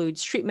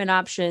includes treatment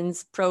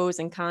options, pros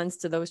and cons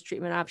to those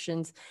treatment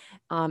options,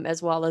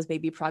 as well as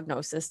maybe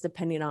prognosis,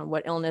 depending on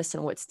what illness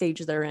and what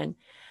stage they're in.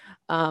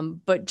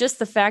 But just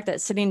the fact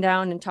that sitting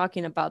down and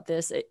talking about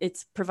this,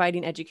 it's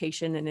providing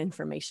education and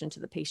information to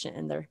the patient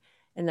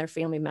and their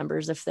family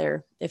members if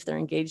they're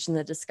engaged in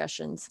the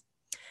discussions.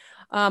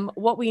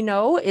 What we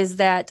know is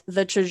that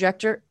the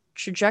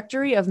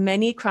trajectory of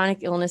many chronic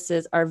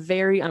illnesses are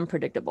very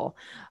unpredictable.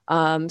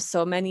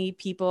 So many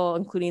people,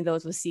 including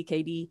those with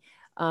CKD,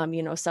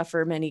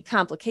 suffer many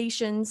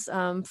complications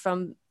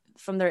from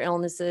their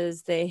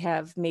illnesses. They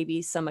have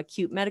maybe some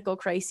acute medical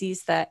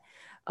crises that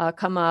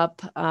come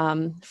up,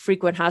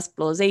 frequent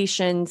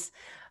hospitalizations,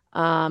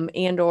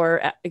 and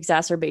or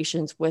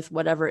exacerbations with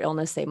whatever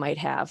illness they might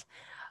have.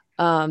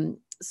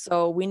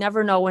 So we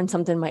never know when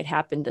something might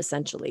happen,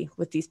 essentially,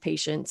 with these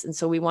patients. And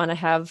so we want to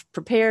have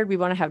prepared, we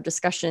want to have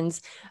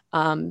discussions,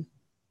 and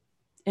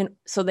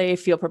so they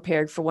feel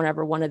prepared for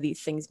whenever one of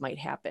these things might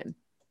happen.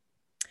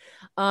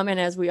 And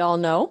as we all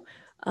know,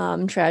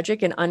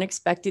 tragic and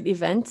unexpected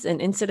events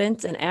and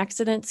incidents and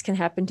accidents can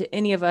happen to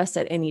any of us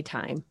at any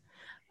time.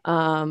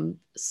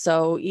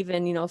 So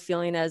even,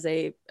 feeling as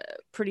a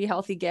pretty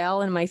healthy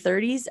gal in my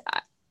 30s,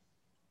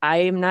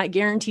 I am not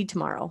guaranteed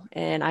tomorrow,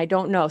 and I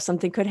don't know.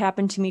 Something could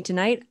happen to me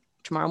tonight,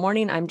 tomorrow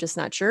morning. I'm just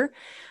not sure.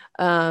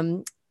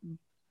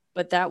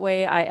 But that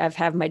way I've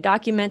had my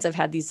documents, I've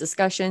had these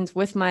discussions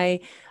with my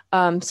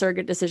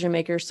surrogate decision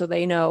makers, so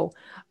they know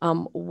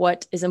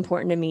what is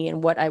important to me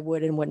and what I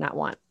would and would not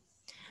want.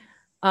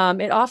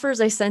 It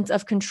offers a sense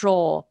of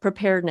control,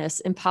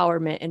 preparedness,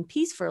 empowerment, and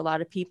peace for a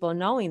lot of people,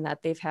 knowing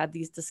that they've had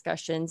these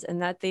discussions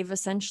and that they've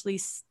essentially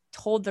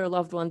told their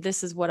loved one,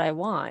 this is what I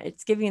want.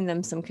 It's giving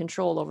them some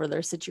control over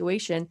their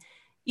situation,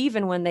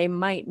 even when they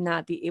might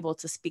not be able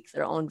to speak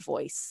their own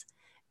voice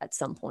at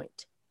some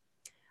point.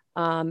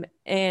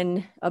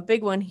 And a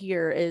big one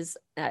here is,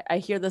 I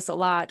hear this a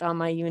lot on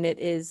my unit,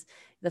 is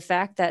the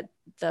fact that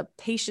the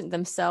patient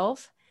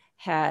themselves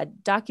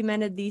had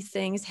documented these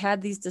things,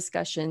 had these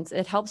discussions.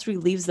 It helps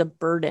relieve the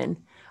burden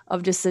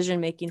of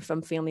decision-making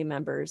from family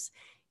members.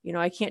 You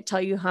know, I can't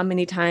tell you how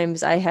many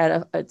times I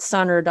had a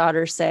son or a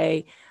daughter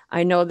say,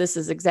 I know this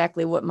is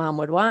exactly what mom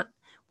would want.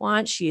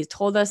 She has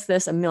told us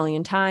this a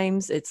million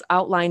times. It's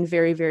outlined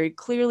very, very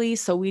clearly.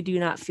 So we do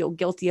not feel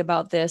guilty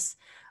about this.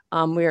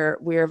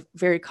 We're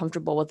very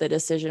comfortable with the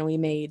decision we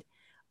made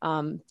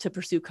to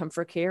pursue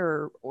comfort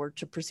care or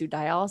to pursue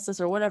dialysis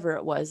or whatever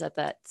it was at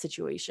that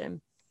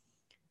situation.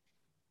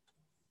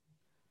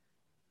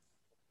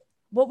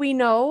 What we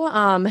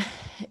know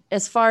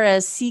as far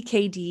as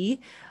CKD,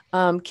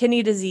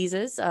 kidney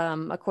diseases,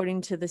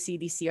 according to the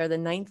CDC, are the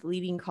 9th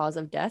leading cause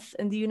of death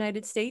in the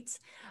United States.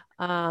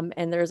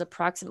 And there's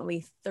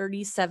approximately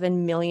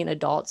 37 million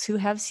adults who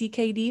have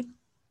CKD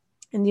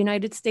in the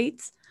United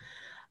States,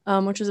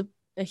 which is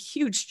a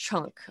huge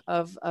chunk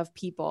of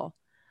people.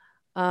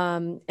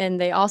 And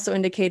they also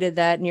indicated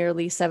that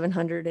nearly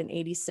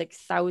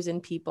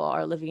 786,000 people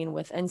are living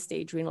with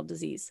end-stage renal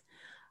disease.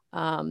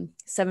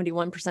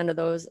 71% of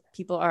those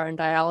people are on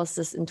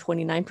dialysis and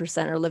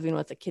 29% are living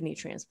with a kidney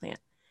transplant.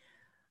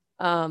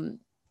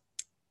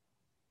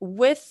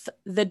 With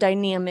the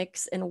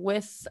dynamics and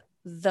with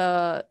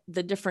the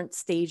different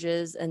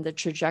stages and the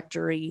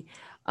trajectory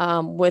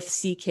with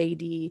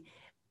CKD,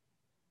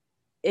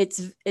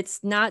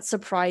 it's not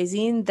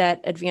surprising that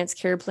advanced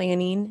care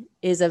planning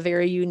is a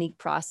very unique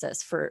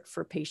process for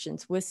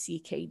patients with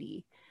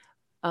CKD.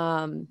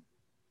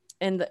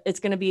 And it's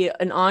going to be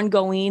an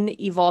ongoing,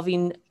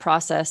 evolving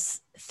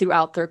process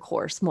throughout their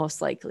course, most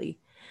likely.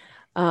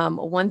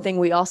 One thing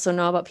we also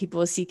know about people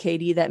with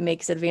CKD that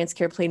makes advanced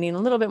care planning a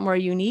little bit more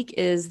unique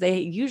is they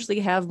usually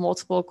have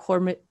multiple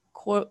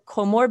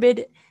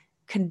comorbid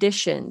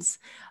conditions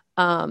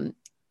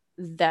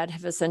that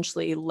have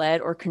essentially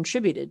led or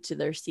contributed to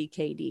their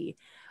CKD.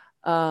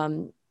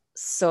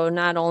 So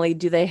not only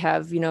do they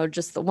have,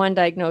 just the one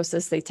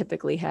diagnosis, they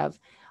typically have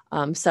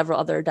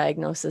several other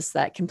diagnoses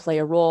that can play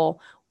a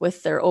role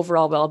with their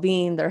overall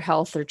well-being, their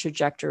health, their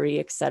trajectory,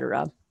 et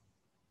cetera.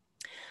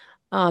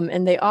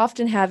 And they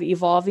often have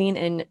evolving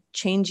and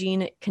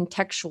changing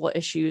contextual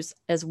issues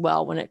as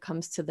well when it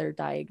comes to their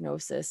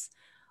diagnosis,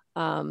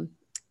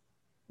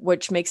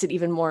 which makes it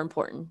even more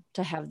important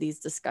to have these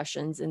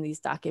discussions and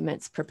these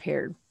documents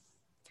prepared.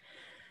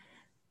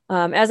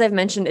 As I've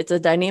mentioned, it's a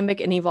dynamic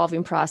and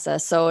evolving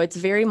process, so it's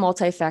very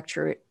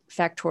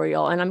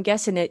multifactorial. And I'm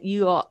guessing that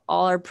you all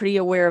are pretty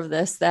aware of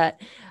this, that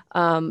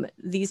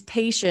these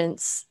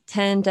patients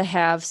tend to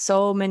have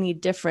so many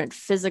different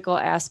physical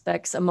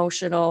aspects,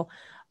 emotional,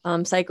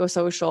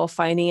 psychosocial,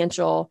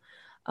 financial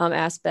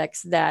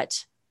aspects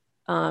that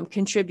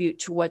contribute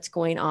to what's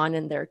going on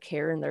in their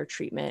care and their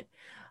treatment.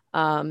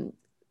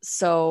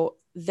 So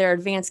their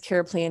advanced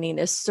care planning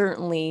is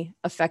certainly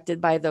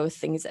affected by those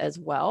things as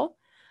well.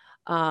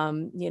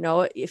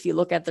 If you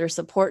look at their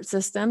support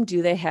system,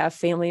 do they have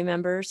family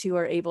members who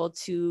are able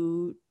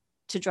to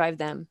drive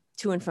them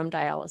to and from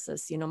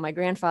dialysis? My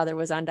grandfather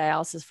was on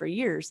dialysis for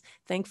years.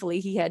 Thankfully,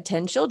 he had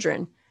 10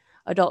 children,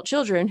 adult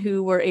children,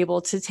 who were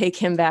able to take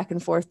him back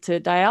and forth to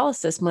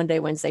dialysis Monday,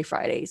 Wednesday,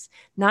 Fridays.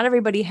 Not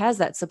everybody has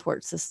that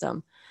support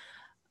system.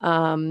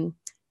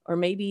 Or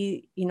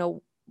maybe,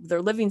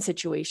 their living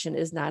situation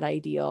is not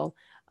ideal.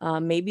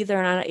 Maybe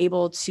they're not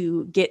able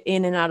to get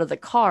in and out of the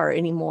car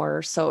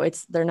anymore. So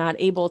they're not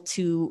able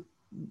to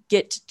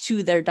get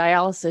to their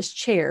dialysis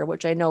chair,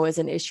 which I know is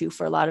an issue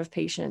for a lot of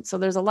patients. So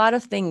there's a lot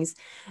of things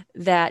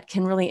that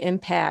can really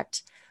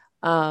impact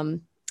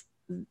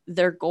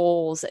their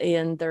goals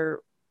and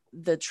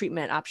the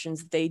treatment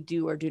options they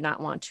do or do not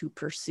want to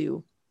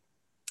pursue.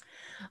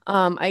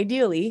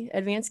 Ideally,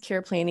 advanced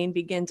care planning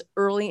begins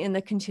early in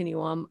the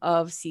continuum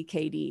of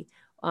CKD.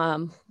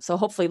 So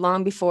hopefully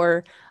long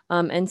before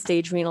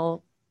end-stage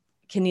renal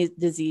kidney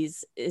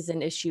disease is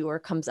an issue or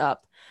comes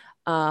up.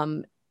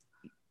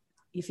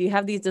 If you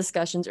have these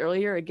discussions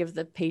earlier, it gives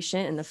the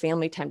patient and the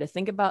family time to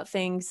think about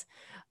things,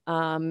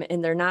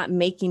 and they're not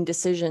making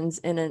decisions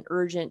in an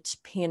urgent,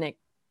 panic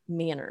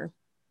manner.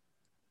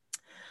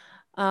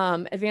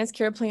 Advanced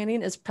care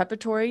planning is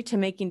preparatory to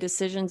making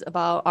decisions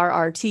about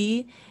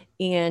RRT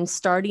and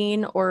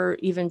starting or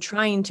even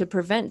trying to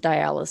prevent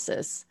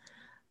dialysis.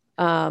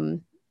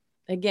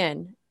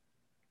 Again,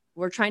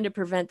 we're trying to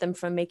prevent them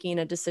from making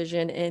a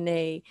decision in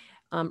a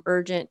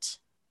urgent,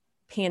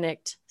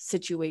 panicked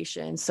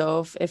situation.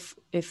 So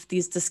if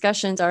these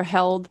discussions are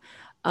held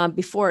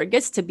before it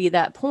gets to be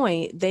that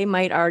point, they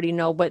might already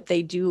know what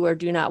they do or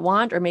do not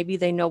want, or maybe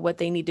they know what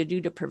they need to do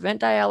to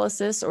prevent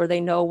dialysis, or they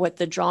know what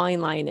the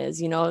drawing line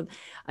is.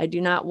 I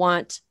do not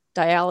want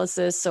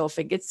dialysis. So if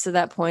it gets to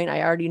that point,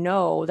 I already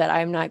know that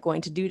I'm not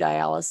going to do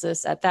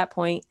dialysis. At that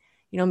point,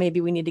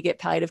 maybe we need to get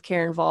palliative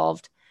care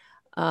involved,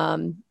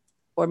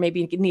 or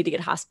maybe you need to get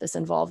hospice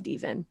involved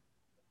even.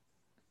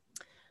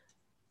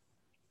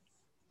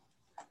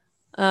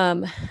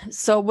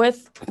 So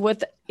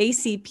with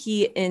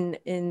ACP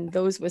in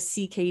those with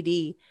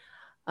CKD,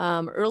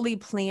 early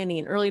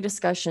planning, early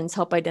discussions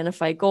help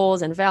identify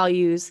goals and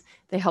values.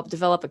 They help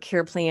develop a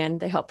care plan.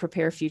 They help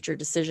prepare future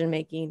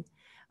decision-making.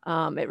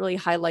 It really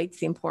highlights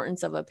the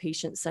importance of a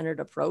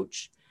patient-centered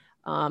approach.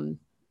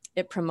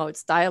 It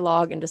promotes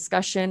dialogue and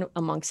discussion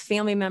amongst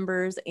family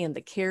members and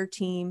the care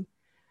team,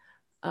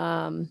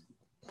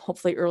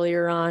 hopefully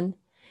earlier on.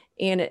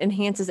 And it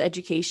enhances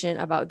education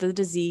about the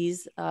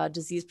disease,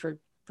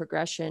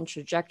 progression,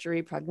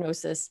 trajectory,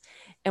 prognosis,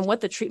 and what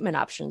the treatment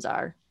options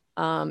are,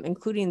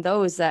 including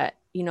those that,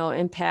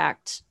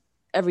 impact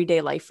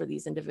everyday life for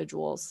these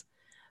individuals.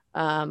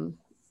 So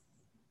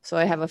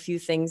I have a few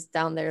things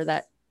down there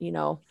that,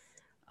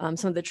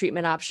 some of the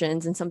treatment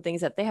options and some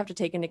things that they have to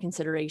take into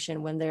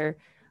consideration when they're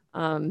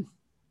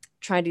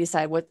trying to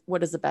decide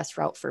what is the best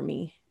route for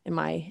me in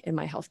my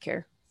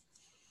healthcare.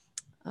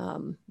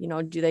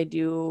 Do they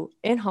do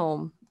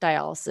in-home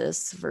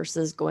dialysis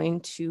versus going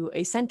to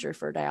a center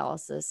for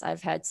dialysis?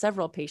 I've had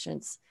several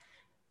patients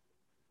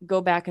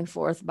go back and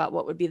forth about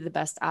what would be the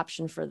best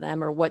option for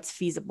them or what's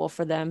feasible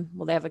for them.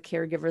 Will they have a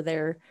caregiver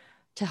there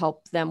to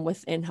help them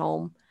with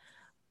in-home?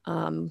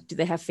 Do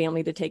they have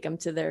family to take them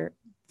to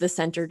the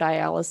center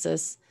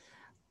dialysis,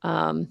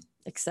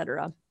 et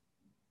cetera?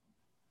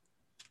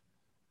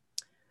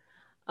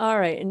 All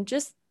right, and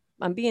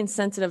I'm being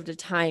sensitive to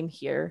time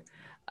here.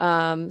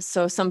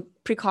 So some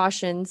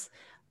precautions,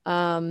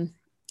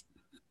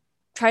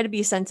 try to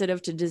be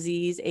sensitive to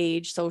disease,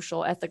 age,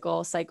 social,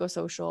 ethical,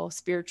 psychosocial,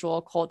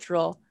 spiritual,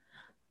 cultural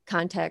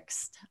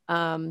context.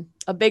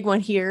 A big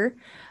one here,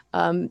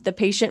 the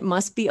patient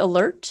must be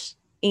alert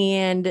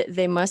and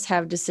they must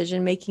have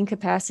decision-making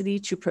capacity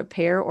to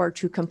prepare or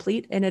to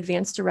complete an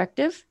advance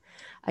directive.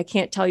 I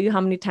can't tell you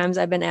how many times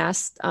I've been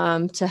asked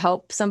to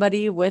help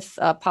somebody with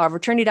a power of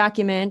attorney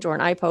document or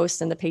an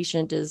I-post, and the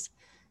patient is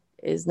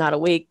not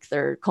awake,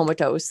 they're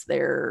comatose,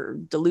 they're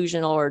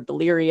delusional or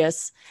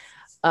delirious.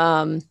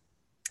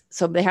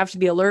 So they have to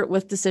be alert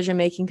with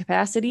decision-making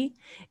capacity.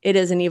 It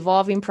is an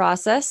evolving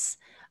process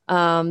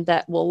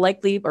that will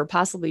likely or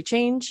possibly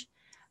change.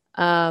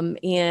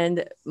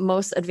 And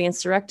most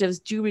advanced directives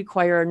do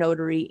require a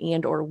notary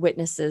and or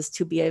witnesses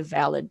to be a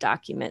valid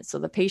document. So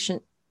the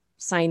patient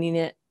signing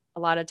it a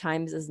lot of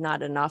times is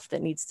not enough.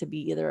 That needs to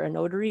be either a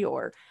notary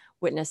or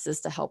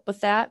witnesses to help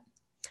with that.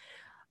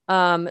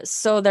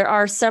 So there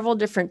are several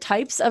different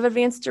types of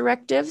advanced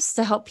directives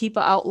to help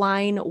people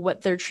outline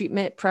what their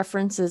treatment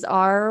preferences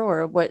are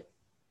or what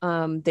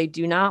they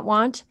do not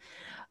want.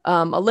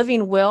 A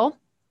living will.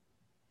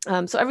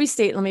 So every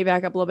state, let me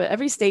back up a little bit.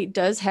 Every state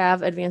does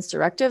have advanced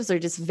directives. They're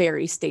just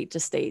vary state to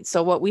state.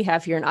 So what we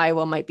have here in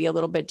Iowa might be a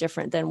little bit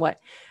different than what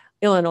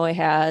Illinois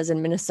has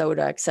and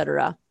Minnesota, et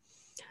cetera.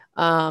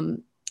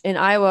 In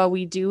Iowa,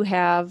 we do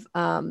have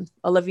a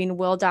living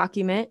will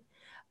document,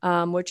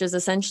 which is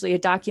essentially a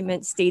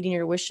document stating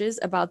your wishes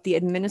about the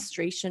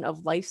administration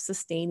of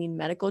life-sustaining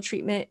medical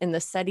treatment in the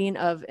setting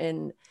of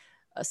a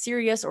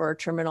serious or a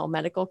terminal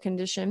medical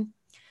condition.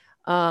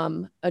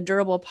 A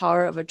durable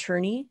power of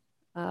attorney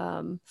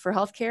for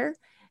healthcare,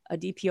 a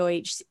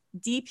DPOA-HC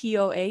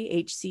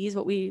is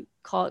what we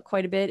call it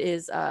quite a bit,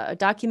 is a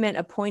document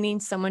appointing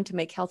someone to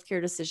make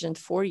healthcare decisions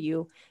for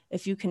you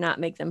if you cannot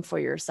make them for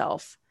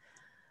yourself.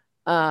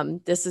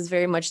 This is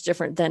very much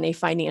different than a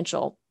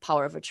financial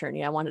power of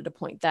attorney. I wanted to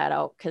point that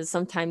out because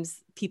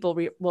sometimes people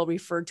will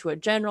refer to a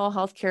general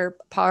healthcare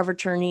power of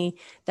attorney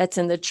that's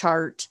in the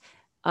chart,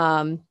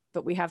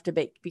 but we have to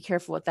be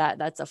careful with that.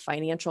 That's a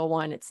financial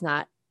one. It's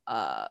not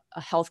a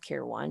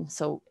healthcare one.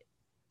 So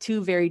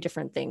two very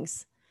different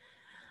things.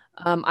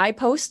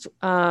 I-post,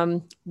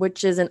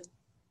 which is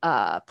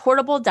a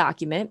portable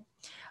document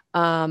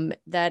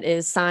that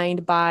is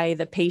signed by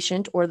the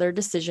patient or their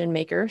decision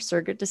maker,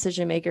 surrogate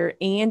decision maker,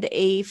 and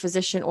a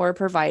physician or a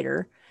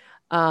provider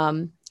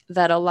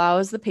that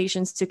allows the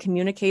patients to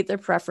communicate their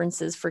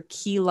preferences for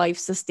key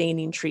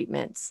life-sustaining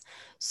treatments.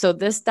 So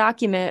this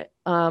document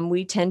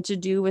we tend to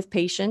do with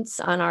patients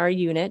on our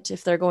unit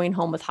if they're going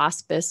home with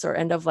hospice or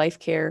end-of-life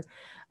care.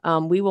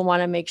 We will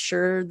want to make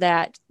sure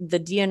that the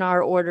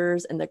DNR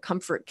orders and the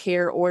comfort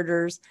care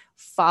orders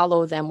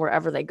follow them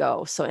wherever they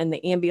go. So in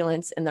the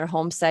ambulance, in their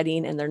home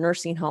setting, in their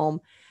nursing home,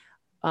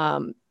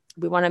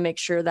 we want to make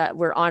sure that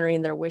we're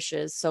honoring their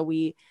wishes. So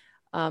we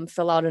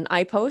fill out an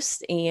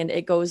I-post and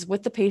it goes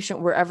with the patient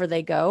wherever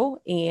they go.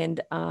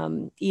 And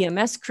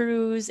EMS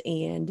crews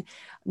and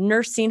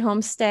nursing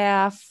home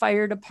staff,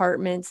 fire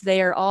departments,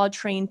 they are all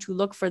trained to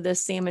look for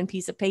this salmon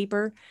piece of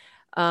paper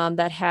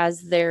that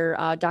has their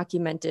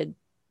documented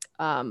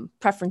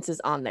preferences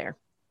on there.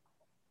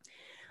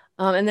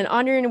 And then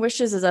honoring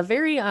wishes is a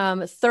very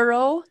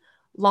thorough,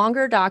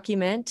 longer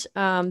document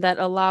that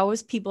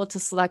allows people to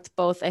select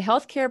both a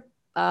healthcare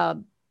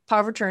power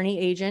of attorney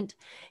agent,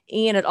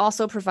 and it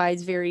also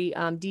provides very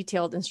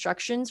detailed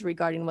instructions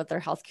regarding what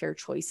their healthcare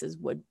choices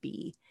would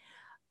be.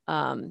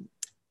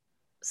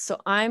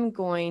 So I'm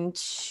going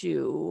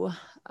to,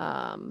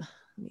 let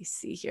me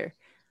see here,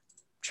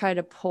 try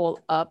to pull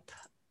up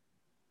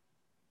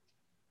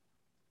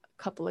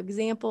a couple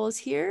examples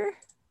here.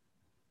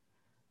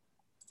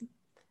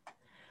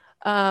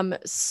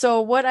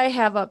 So what I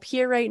have up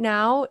here right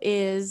now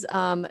is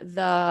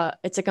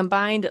it's a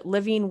combined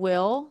living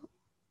will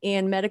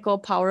and medical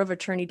power of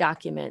attorney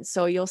document.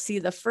 So you'll see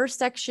the first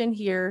section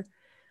here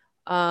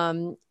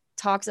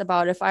talks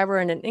about if I were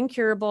in an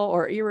incurable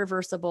or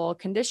irreversible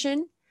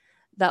condition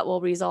that will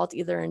result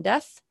either in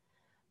death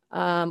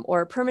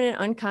or a permanent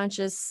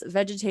unconscious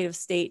vegetative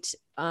state,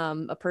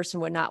 a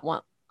person would not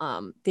want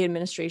the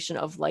administration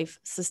of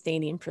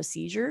life-sustaining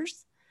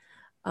procedures.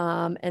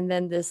 And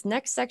then this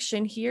next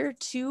section here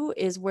too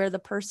is where the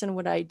person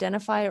would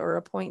identify or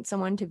appoint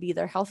someone to be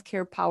their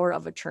healthcare power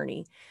of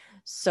attorney.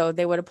 So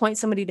they would appoint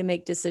somebody to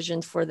make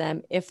decisions for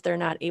them if they're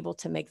not able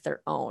to make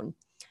their own.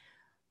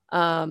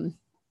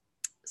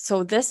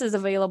 So this is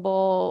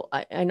available.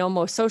 I know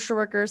most social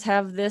workers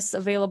have this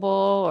available,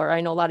 or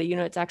I know a lot of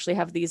units actually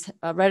have these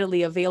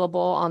readily available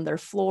on their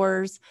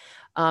floors.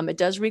 It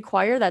does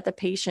require that the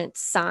patient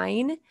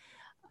sign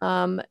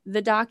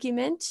the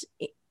document.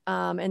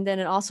 And then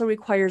it also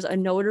requires a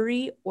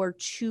notary or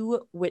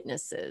 2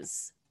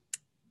 witnesses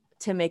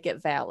to make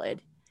it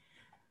valid.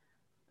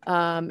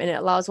 And it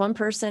allows one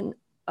person,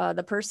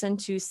 the person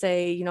to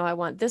say, you know, I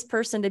want this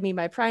person to be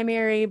my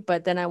primary,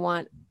 but then I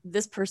want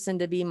this person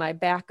to be my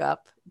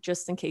backup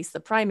just in case the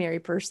primary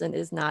person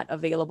is not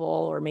available,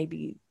 or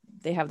maybe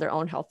they have their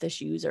own health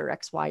issues or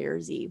X, Y, or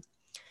Z.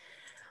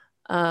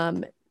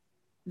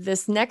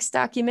 This next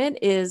document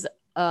is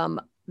the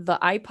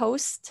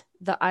IPOST,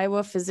 the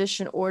Iowa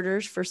Physician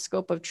Orders for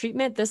Scope of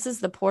Treatment. This is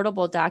the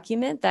portable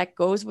document that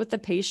goes with the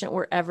patient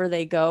wherever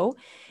they go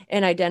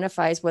and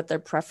identifies what their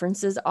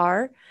preferences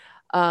are.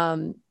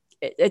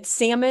 It's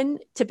salmon,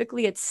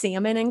 typically it's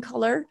salmon in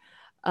color.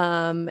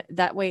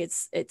 That way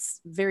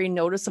it's very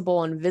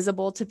noticeable and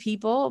visible to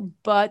people,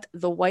 but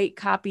the white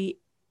copy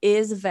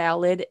is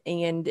valid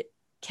and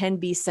can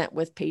be sent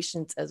with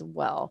patients as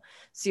well.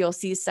 So you'll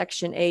see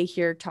section A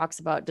here talks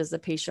about, does the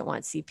patient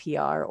want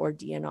CPR or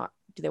DNR?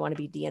 Do they want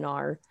to be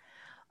DNR?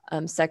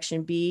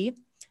 Section B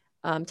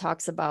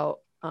talks about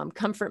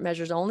comfort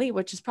measures only,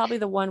 which is probably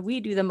the one we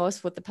do the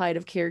most with the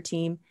palliative care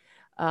team.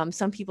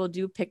 Some people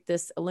do pick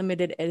this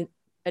limited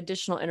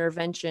additional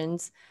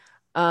interventions.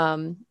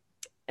 And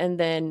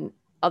then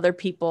other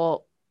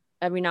people,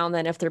 every now and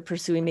then, if they're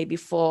pursuing maybe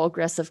full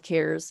aggressive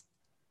cares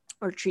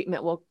or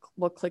treatment,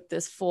 we'll click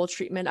this full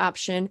treatment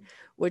option,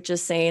 which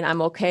is saying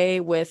I'm okay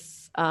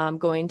with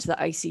going to the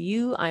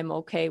ICU. I'm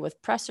okay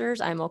with pressors.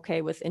 I'm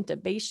okay with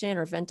intubation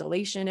or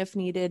ventilation if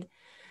needed.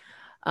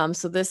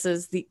 So this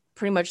is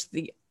pretty much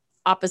the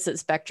opposite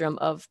spectrum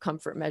of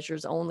comfort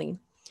measures only.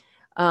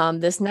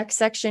 This next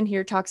section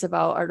here talks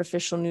about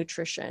artificial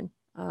nutrition.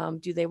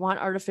 Do they want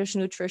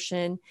artificial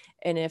nutrition?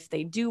 And if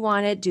they do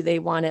want it, do they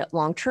want it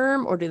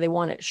long-term or do they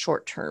want it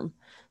short-term?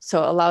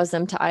 So it allows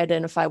them to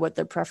identify what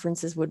their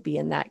preferences would be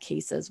in that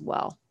case as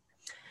well.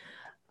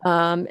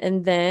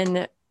 And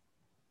then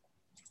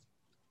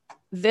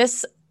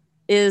this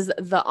is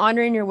the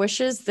honoring your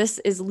wishes. This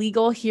is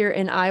legal here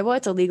in Iowa.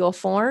 It's a legal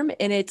form,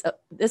 and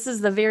this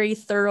is the very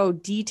thorough,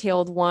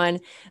 detailed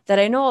one that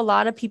I know a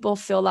lot of people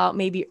fill out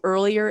maybe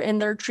earlier in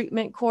their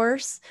treatment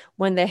course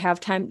when they have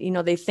time. You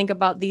know, they think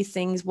about these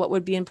things. What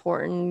would be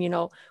important? You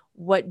know,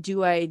 what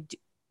do I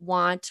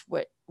want?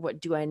 What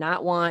do I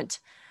not want?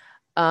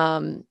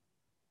 So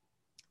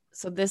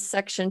this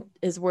section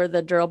is where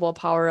the durable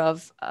power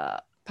of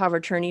power of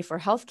attorney for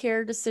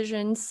healthcare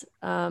decisions.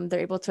 They're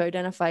able to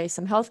identify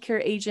some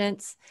healthcare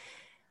agents.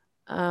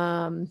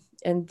 And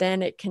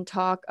then it can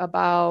talk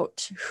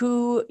about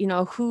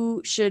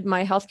who should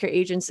my healthcare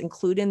agents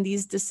include in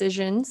these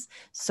decisions.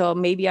 So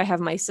maybe I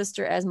have my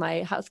sister as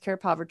my healthcare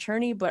power of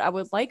attorney, but I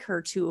would like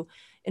her to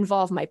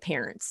involve my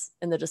parents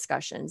in the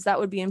discussions. That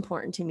would be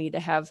important to me to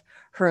have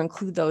her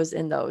include those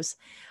in those.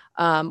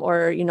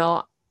 Or, you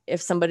know, if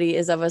somebody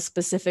is of a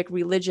specific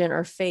religion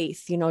or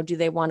faith, you know, do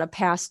they want a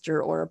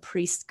pastor or a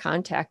priest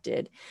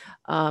contacted?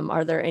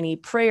 Are there any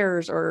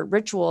prayers or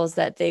rituals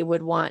that they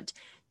would want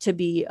to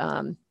be,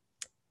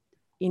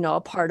 you know,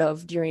 a part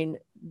of during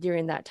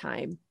that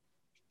time?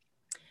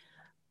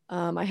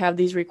 I have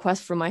these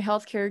requests from my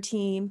healthcare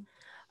team.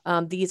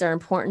 These are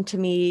important to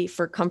me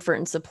for comfort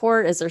and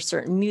support. Is there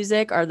certain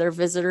music? Are there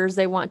visitors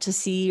they want to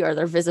see? Are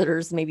there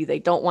visitors maybe they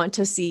don't want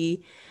to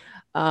see?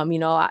 You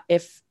know,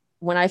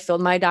 when I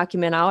filled my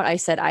document out, I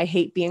said, I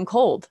hate being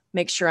cold.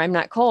 Make sure I'm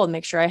not cold.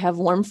 Make sure I have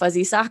warm,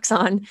 fuzzy socks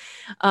on,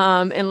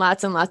 and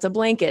lots of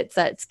blankets.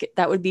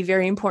 That would be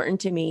very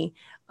important to me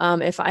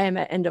if I am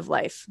at end of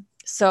life.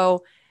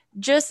 So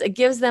just it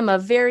gives them a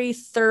very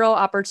thorough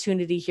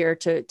opportunity here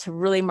to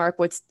really mark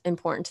what's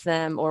important to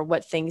them or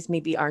what things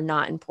maybe are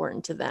not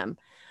important to them.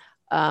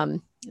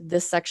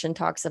 This section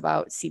talks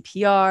about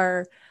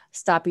CPR,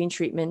 stopping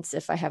treatments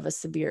if I have a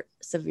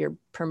severe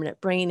permanent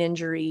brain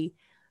injury.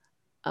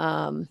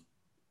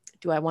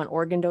 Do I want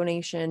organ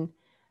donation?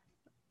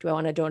 Do I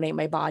want to donate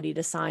my body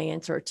to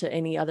science or to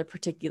any other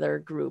particular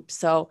group?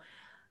 So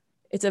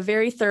it's a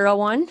very thorough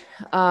one.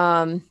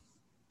 And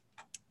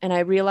I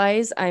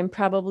realize I'm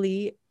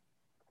probably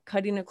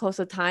cutting it close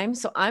to time.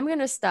 So I'm going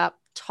to stop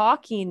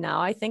talking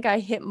now. I think I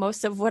hit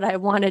most of what I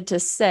wanted to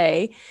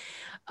say.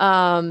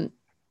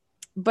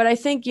 But I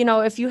think,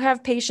 if you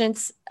have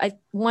patients,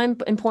 one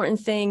important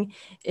thing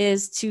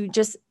is to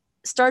just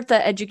start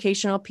the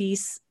educational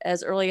piece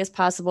as early as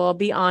possible,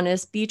 be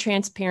honest, be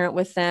transparent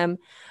with them,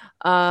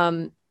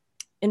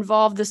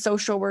 involve the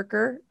social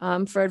worker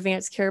for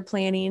advanced care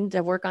planning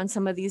to work on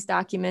some of these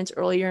documents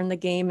earlier in the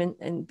game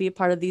and be a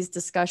part of these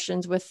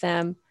discussions with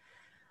them.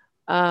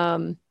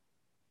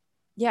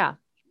 Yeah.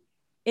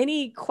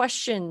 Any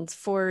questions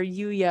for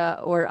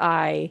Yuya or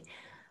I?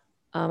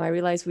 I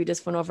realize we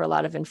just went over a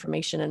lot of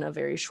information in a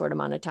very short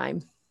amount of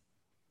time.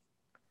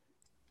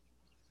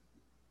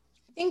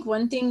 I think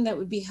one thing that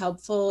would be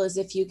helpful is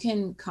if you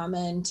can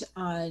comment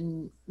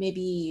on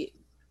maybe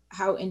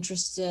how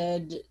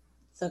interested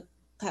the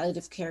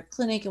palliative care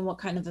clinic and what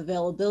kind of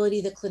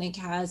availability the clinic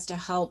has to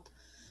help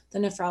the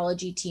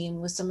nephrology team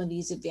with some of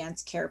these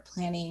advanced care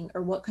planning,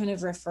 or what kind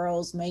of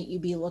referrals might you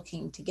be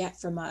looking to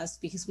get from us,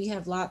 because we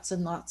have lots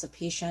and lots of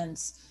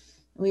patients.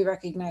 And we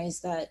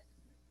recognize that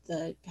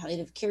the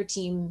palliative care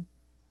team,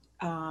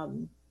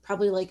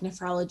 probably like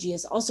nephrology,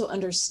 is also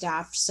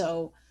understaffed.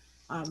 So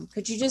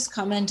could you just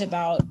comment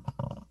about,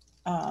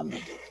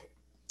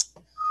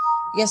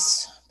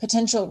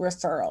 potential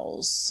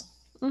referrals?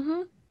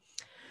 Mm-hmm.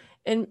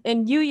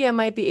 And Yuya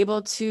might be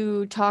able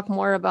to talk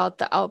more about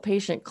the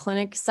outpatient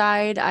clinic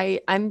side.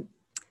 I'm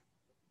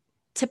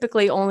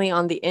typically only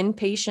on the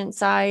inpatient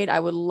side. I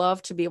would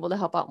love to be able to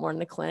help out more in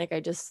the clinic. I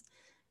just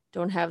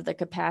don't have the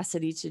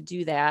capacity to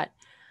do that.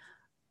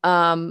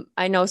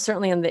 I know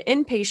certainly on the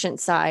inpatient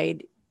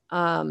side,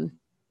 our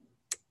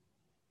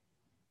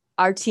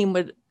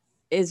team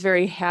is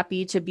very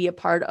happy to be a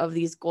part of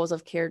these goals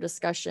of care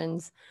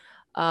discussions.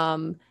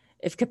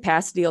 If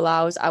capacity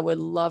allows, I would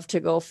love to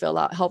go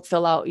help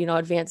fill out,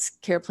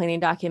 advanced care planning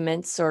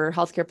documents or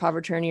healthcare power of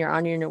attorney or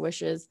honoring your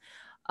wishes.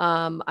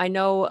 I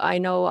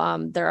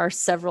know there are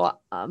several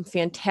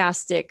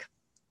fantastic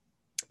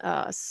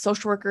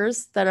social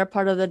workers that are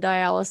part of the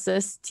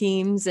dialysis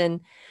teams, and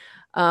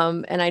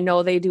I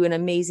know they do an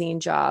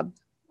amazing job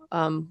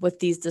with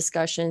these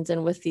discussions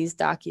and with these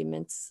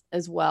documents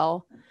as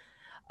well.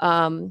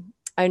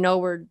 I know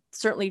we're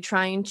certainly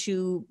trying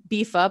to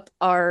beef up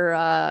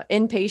our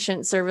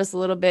inpatient service a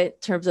little bit in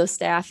terms of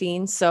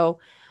staffing. So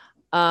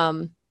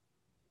I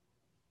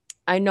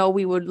know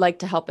we would like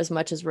to help as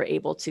much as we're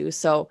able to.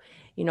 So,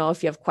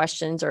 if you have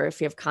questions or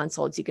if you have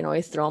consults, you can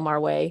always throw them our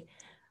way.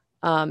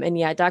 And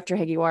yeah, Dr.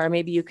 Hagiwara,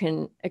 maybe you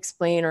can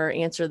explain or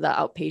answer the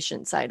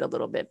outpatient side a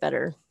little bit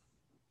better.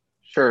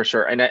 Sure.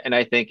 And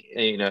I think,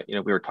 we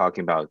were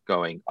talking about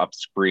going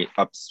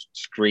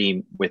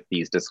upstream with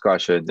these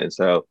discussions. And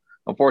so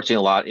unfortunately,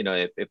 a lot,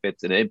 if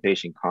it's an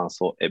inpatient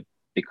consult, it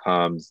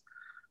becomes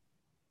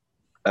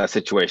a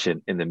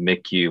situation in the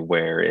MICU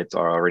where it's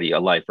already a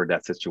life or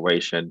death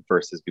situation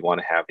versus we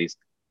want to have these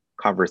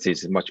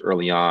conversations much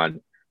early on.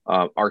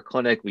 Our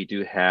clinic, we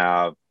do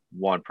have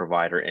one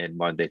provider in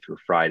Monday through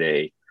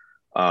Friday,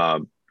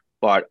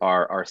 but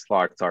our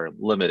slots are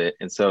limited.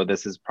 And so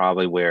this is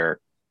probably where,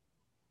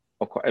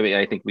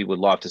 I think we would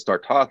love to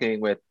start talking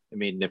with,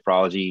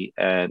 nephrology,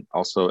 and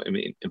also,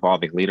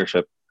 involving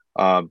leadership,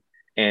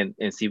 and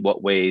see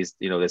what ways,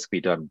 this could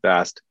be done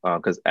best.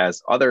 Because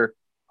as other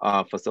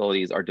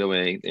facilities are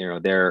doing,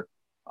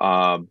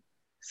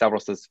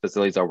 several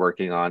facilities are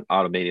working on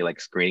automating like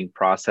screening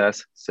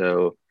process.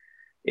 So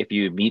if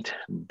you meet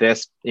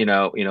this, with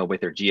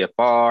your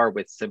GFR,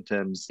 with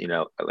symptoms,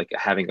 like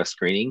having a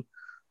screening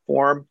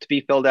form to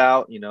be filled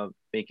out,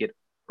 make it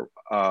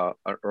an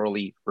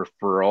early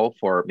referral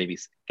for maybe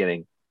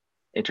getting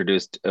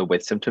introduced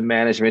with symptom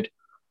management.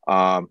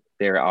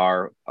 There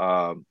are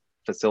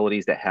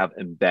facilities that have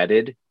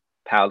embedded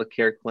palliative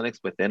care clinics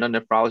within a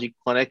nephrology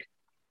clinic.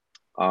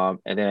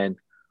 And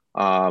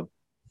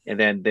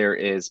then there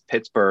is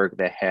Pittsburgh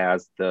that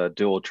has the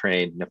dual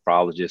trained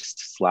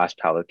nephrologist /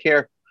 palliative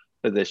care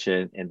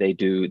physician, and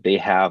they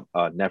have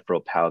a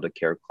nephro palliative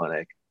care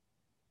clinic.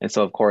 And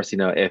so, of course,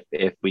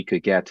 if we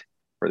could get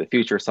for the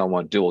future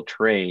someone dual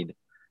trained,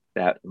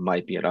 that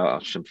might be an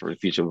option for the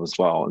future as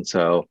well. And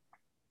so,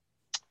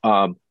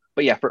 but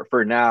yeah,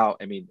 for now,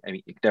 you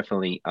can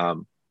definitely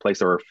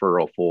place a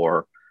referral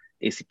for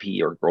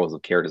ACP or goals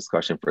of care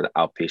discussion for the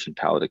outpatient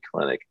palliative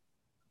clinic.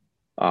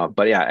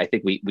 But yeah, I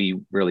think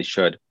we really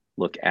should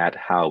look at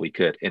how we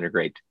could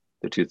integrate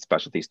the two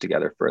specialties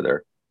together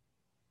further.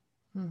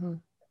 Mm-hmm.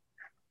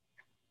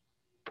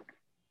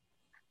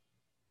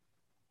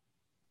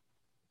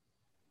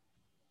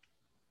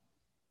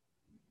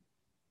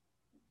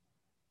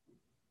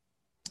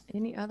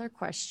 Any other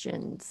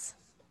questions?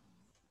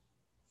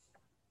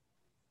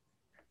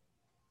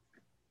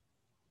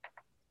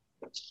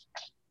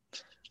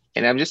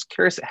 And I'm just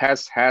curious,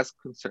 has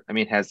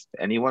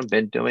anyone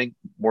been doing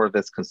more of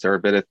this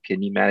conservative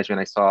kidney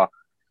management? I saw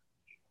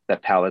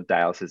that palliative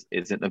dialysis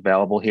isn't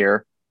available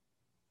here.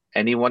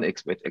 Anyone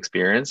with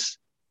experience?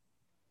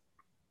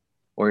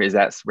 Or is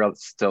that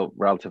still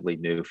relatively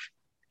new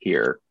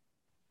here?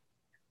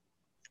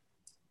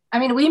 I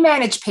mean, we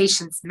manage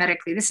patients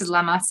medically. This is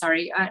Lama,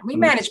 sorry. We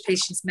manage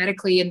patients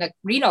medically in the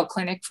renal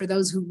clinic for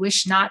those who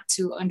wish not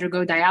to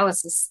undergo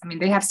dialysis. I mean,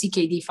 they have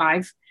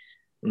CKD5.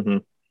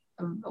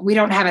 We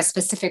don't have a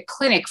specific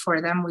clinic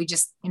for them. We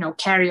just,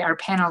 carry our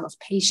panel of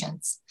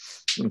patients.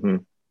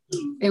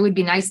 It would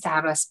be nice to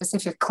have a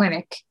specific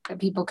clinic that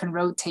people can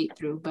rotate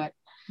through, but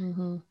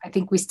I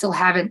think we still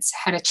haven't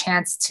had a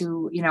chance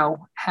to,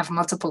 have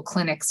multiple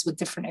clinics with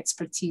different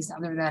expertise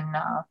other than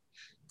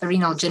the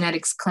renal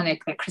genetics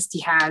clinic that Christy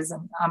has.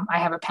 And I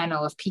have a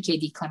panel of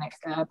PKD clinic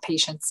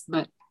patients,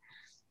 but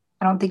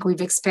I don't think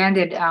we've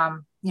expanded,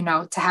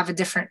 to have a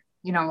different,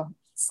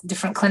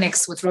 different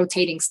clinics with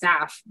rotating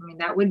staff. I mean,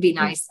 that would be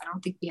nice. I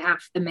don't think we have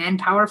the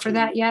manpower for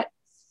that yet.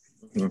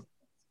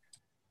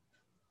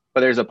 But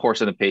there's a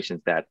portion of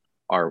patients that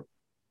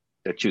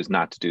choose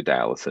not to do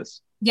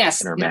dialysis.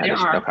 Yes, there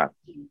are. Okay.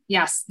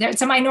 Yes,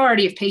 it's a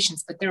minority of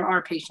patients, but there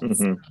are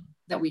patients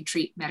that we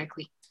treat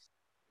medically.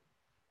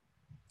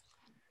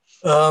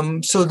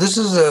 So this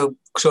is a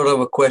sort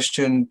of a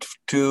question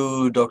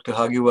to Dr.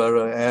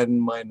 Hagiwara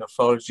and my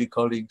nephrology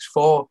colleagues.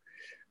 For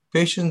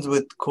patients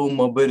with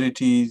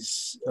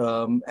comorbidities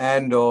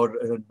and or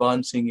an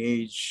advancing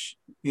age,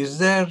 is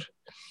there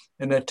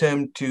an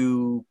attempt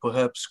to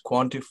perhaps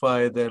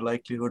quantify their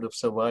likelihood of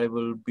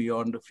survival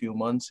beyond a few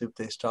months if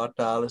they start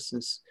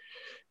dialysis?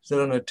 Is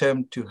there an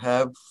attempt to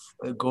have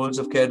a goals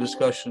of care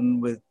discussion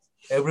with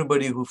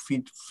everybody who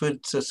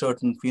fits a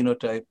certain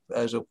phenotype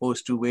as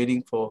opposed to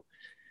waiting for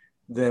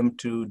them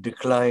to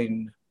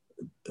decline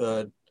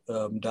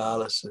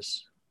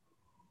dialysis?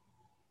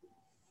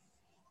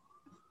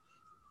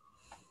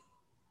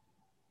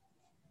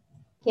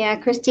 Yeah,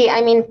 Christy,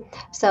 I mean,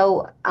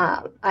 so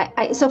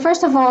so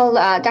first of all,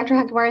 Dr.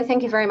 Hagiwara,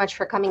 thank you very much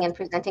for coming and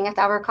presenting at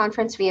our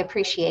conference. We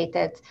appreciate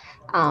it.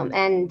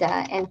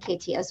 And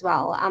Katie as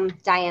well. I'm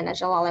Diana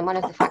Jalal. I'm one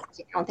of the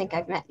faculty. I don't think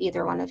I've met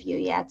either one of you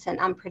yet, and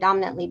I'm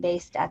predominantly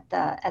based at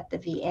the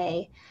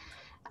VA.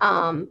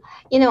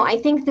 I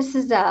think this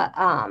is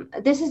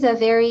a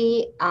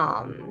very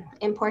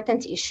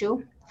important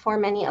issue for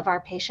many of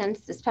our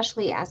patients,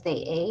 especially as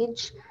they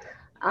age.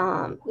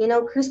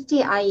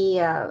 Christy,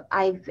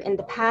 I've in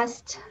the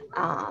past,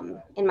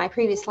 in my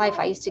previous life,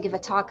 I used to give a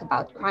talk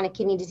about chronic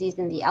kidney disease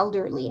in the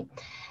elderly.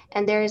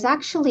 And there is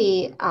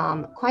actually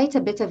quite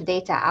a bit of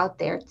data out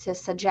there to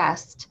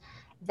suggest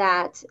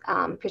that,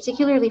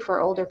 particularly for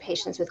older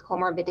patients with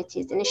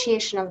comorbidities,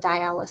 initiation of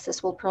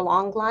dialysis will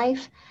prolong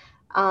life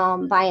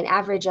by an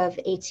average of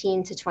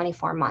 18 to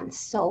 24 months.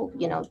 So,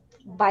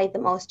 by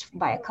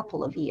a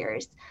couple of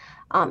years.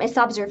 It's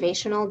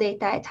observational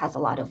data. It has a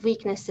lot of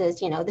weaknesses.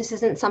 This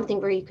isn't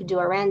something where you could do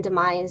a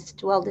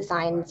randomized,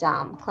 well-designed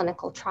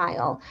clinical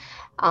trial.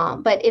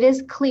 But it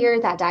is clear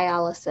that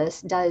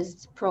dialysis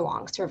does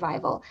prolong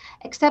survival,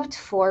 except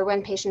for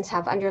when patients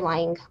have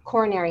underlying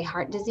coronary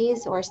heart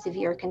disease or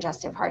severe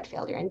congestive heart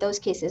failure. In those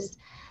cases,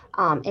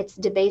 it's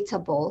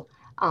debatable.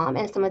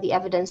 And some of the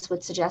evidence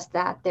would suggest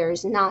that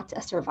there's not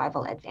a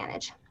survival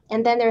advantage.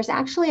 And then there's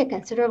actually a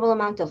considerable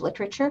amount of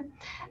literature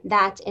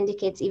that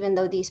indicates even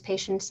though these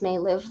patients may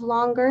live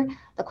longer,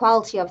 the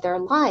quality of their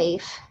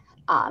life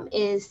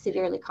is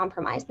severely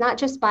compromised, not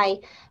just by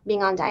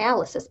being on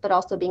dialysis, but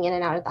also being in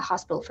and out of the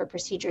hospital for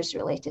procedures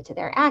related to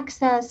their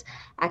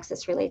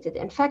access-related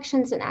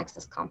infections and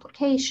access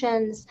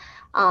complications,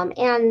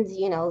 and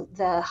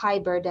the high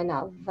burden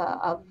of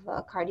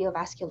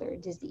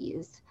cardiovascular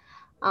disease.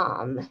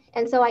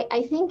 And so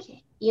I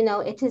think,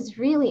 it is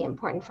really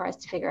important for us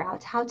to figure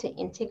out how to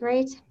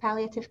integrate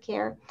palliative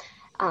care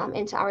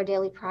into our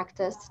daily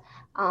practice.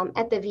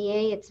 At the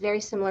VA, it's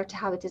very similar to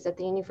how it is at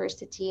the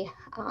university.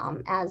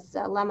 As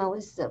Lama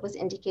was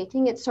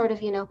indicating, it's sort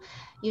of,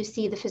 you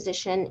see the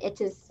physician. It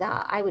is,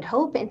 I would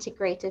hope,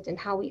 integrated in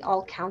how we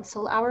all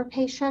counsel our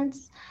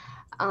patients.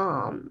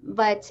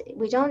 But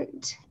we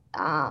don't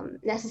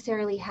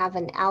necessarily have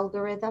an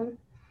algorithm.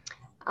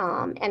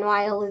 And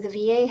while the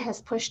VA has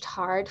pushed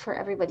hard for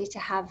everybody to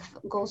have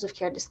goals of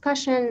care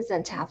discussions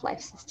and to have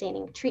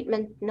life-sustaining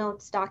treatment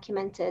notes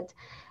documented,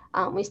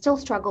 we still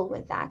struggle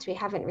with that. We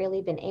haven't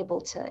really been able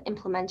to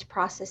implement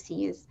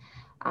processes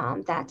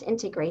that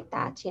integrate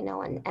that,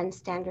 and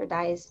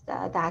standardize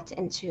that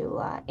into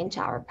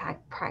our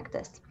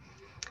practice.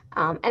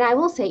 And I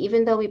will say,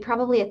 even though we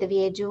probably at the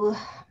VA do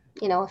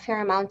a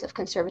fair amount of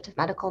conservative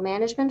medical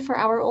management for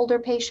our older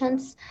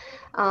patients,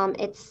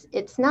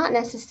 it's not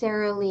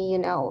necessarily,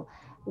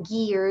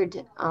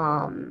 geared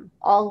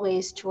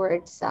always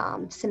towards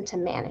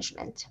symptom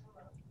management.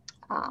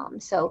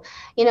 So,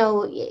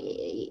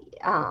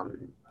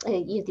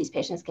 these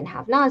patients can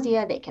have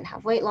nausea, they can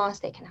have weight loss,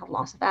 they can have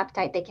loss of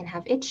appetite, they can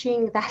have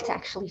itching. That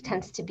actually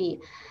tends to be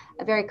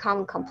a very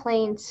common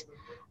complaint.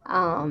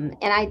 And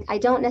I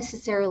don't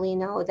necessarily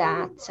know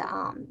that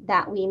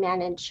that we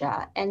manage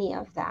any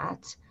of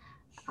that,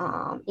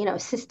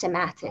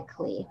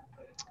 systematically.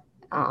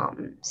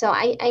 So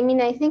I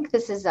mean, I think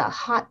this is a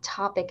hot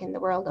topic in the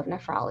world of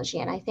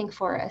nephrology, and I think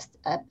for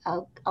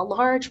a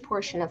large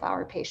portion of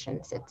our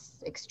patients,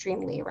 it's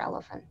extremely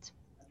relevant.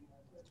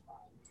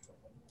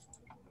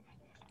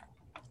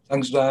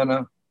 Thanks,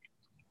 Diana.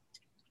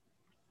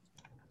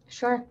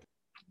 Sure.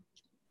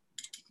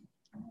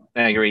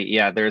 I agree.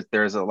 Yeah,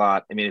 there's a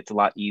lot. I mean, it's a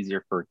lot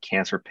easier for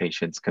cancer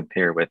patients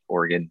compared with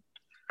organ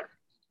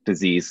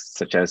disease,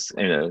 such as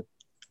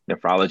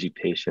nephrology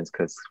patients,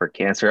 because for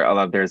cancer,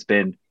 there's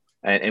been,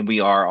 and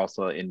we are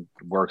also in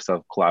works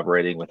of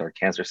collaborating with our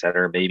cancer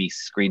center, maybe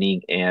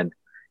screening and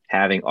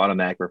having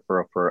automatic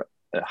referral for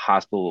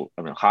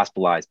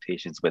hospitalized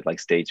patients with like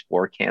stage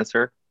 4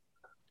 cancer.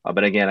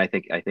 But again, I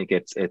think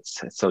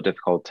it's so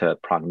difficult to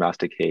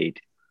prognosticate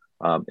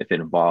if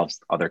it involves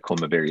other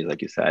comorbidities,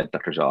 like you said,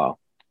 Dr. Jalal.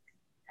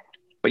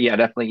 But yeah,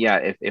 definitely,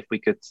 yeah. If we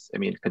could, I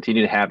mean,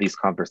 continue to have these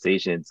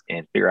conversations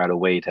and figure out a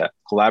way to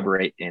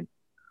collaborate and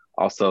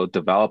also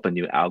develop a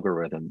new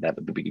algorithm, that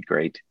would be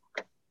great.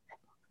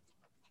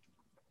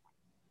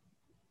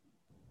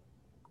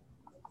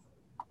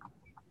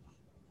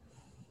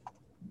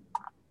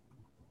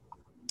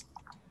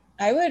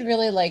 I would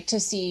really like to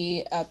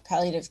see a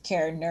palliative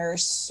care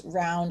nurse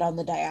round on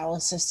the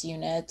dialysis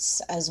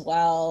units as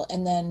well.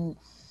 And then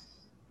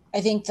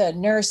I think the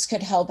nurse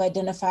could help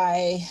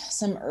identify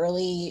some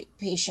early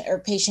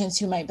patients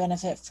who might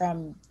benefit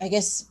from, I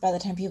guess by the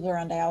time people are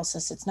on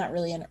dialysis, it's not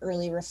really an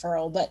early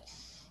referral, but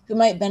who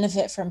might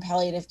benefit from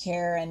palliative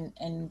care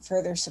and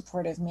further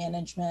supportive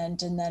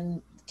management, and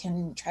then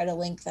can try to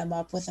link them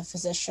up with a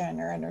physician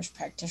or a nurse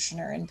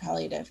practitioner in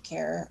palliative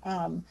care.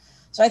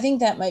 So I think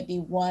that might be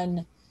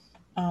one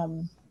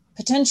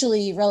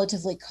potentially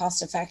relatively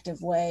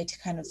cost-effective way to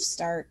kind of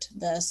start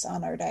this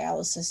on our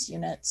dialysis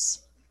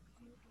units.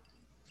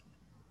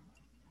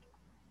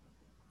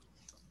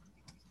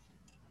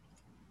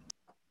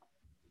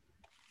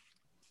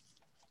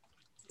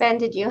 Ben,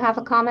 did you have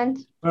a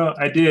comment? Well,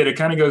 I did. It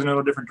kind of goes in a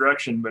little different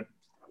direction, but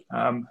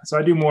so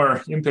I do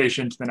more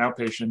inpatient than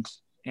outpatient.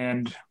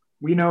 And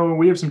we know,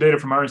 we have some data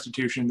from our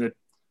institution that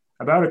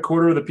about a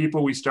quarter of the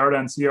people we start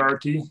on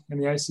CRRT in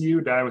the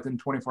ICU die within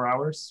 24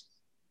 hours,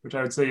 which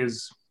I would say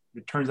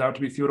it turns out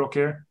to be futile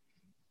care.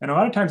 And a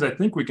lot of times I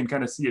think we can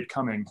kind of see it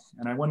coming.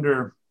 And I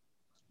wonder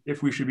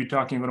if we should be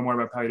talking a little more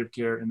about palliative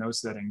care in those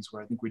settings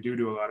where I think we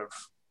do a lot of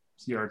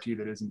CRRT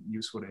that isn't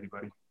useful to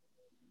anybody.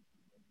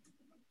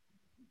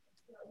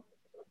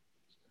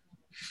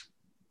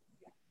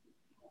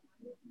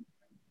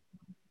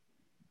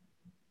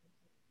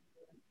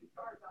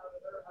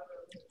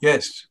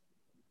 Yes.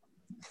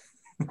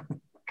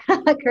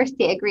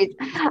 Kirsty agrees.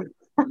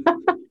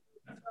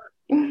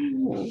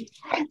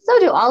 So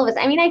do all of us.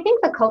 I mean, I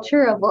think the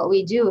culture of what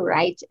we do,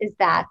 right, is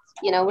that,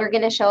 we're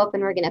going to show up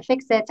and we're going to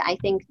fix it. I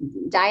think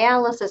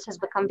dialysis has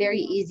become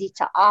very easy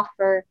to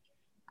offer.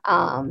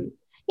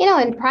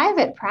 In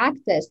private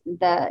practice,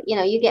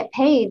 you get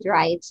paid,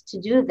 right, to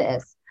do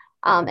this.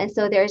 And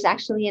so there's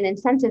actually an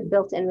incentive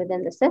built in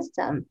within the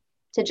system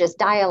to just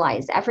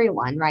dialyze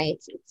everyone,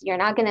 right? You're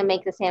not going to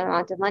make the same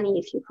amount of money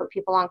if you put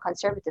people on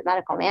conservative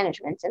medical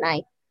management.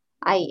 And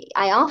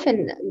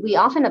we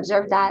often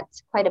observe that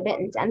quite a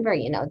bit in Denver,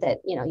 that,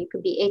 you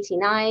could be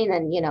 89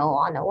 and,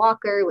 on a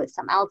walker with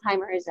some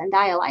Alzheimer's and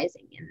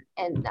dialyzing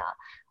in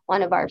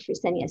one of our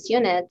Fresenius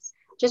units,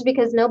 just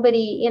because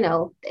nobody,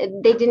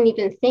 they didn't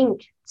even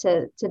think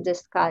to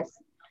discuss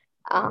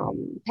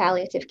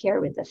palliative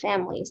care with the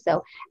family.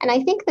 So, and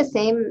I think the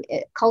same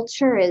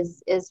culture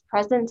is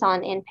present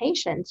on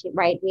inpatient,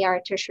 right? We are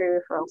a tertiary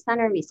referral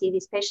center. We see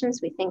these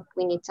patients. We think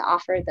we need to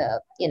offer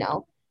the,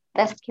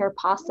 best care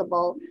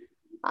possible.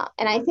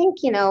 And I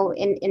think,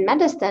 in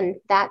medicine,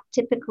 that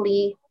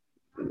typically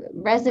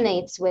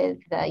resonates with,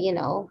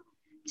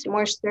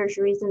 more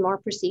surgeries and more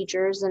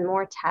procedures and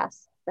more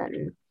tests.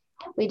 And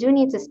we do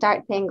need to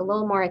start paying a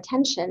little more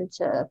attention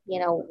to,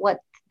 what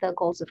the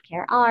goals of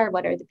care are,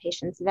 what are the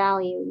patient's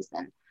values,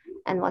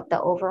 and what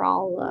the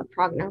overall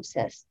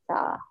prognosis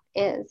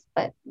is.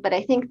 But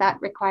I think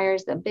that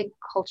requires a big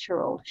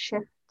cultural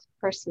shift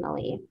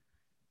personally,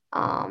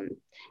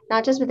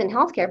 not just within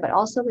healthcare, but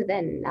also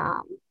within,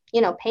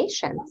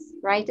 patients,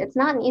 right? It's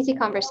not an easy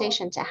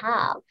conversation to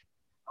have.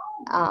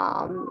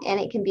 And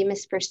it can be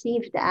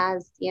misperceived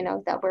as,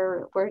 that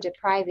we're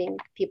depriving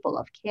people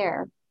of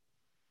care.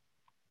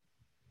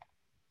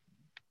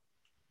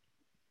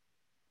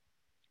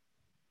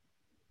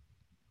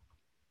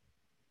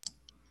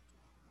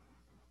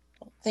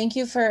 Thank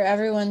you for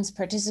everyone's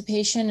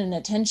participation and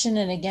attention.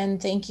 And again,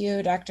 thank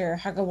you, Dr.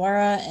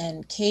 Hagawara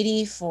and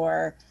Katie,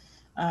 for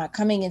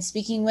coming and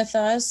speaking with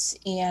us.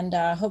 And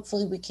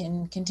hopefully we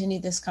can continue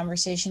this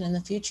conversation in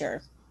the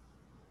future.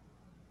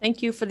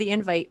 Thank you for the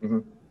invite. Mm-hmm.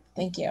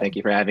 Thank you. Thank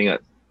you for having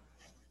us.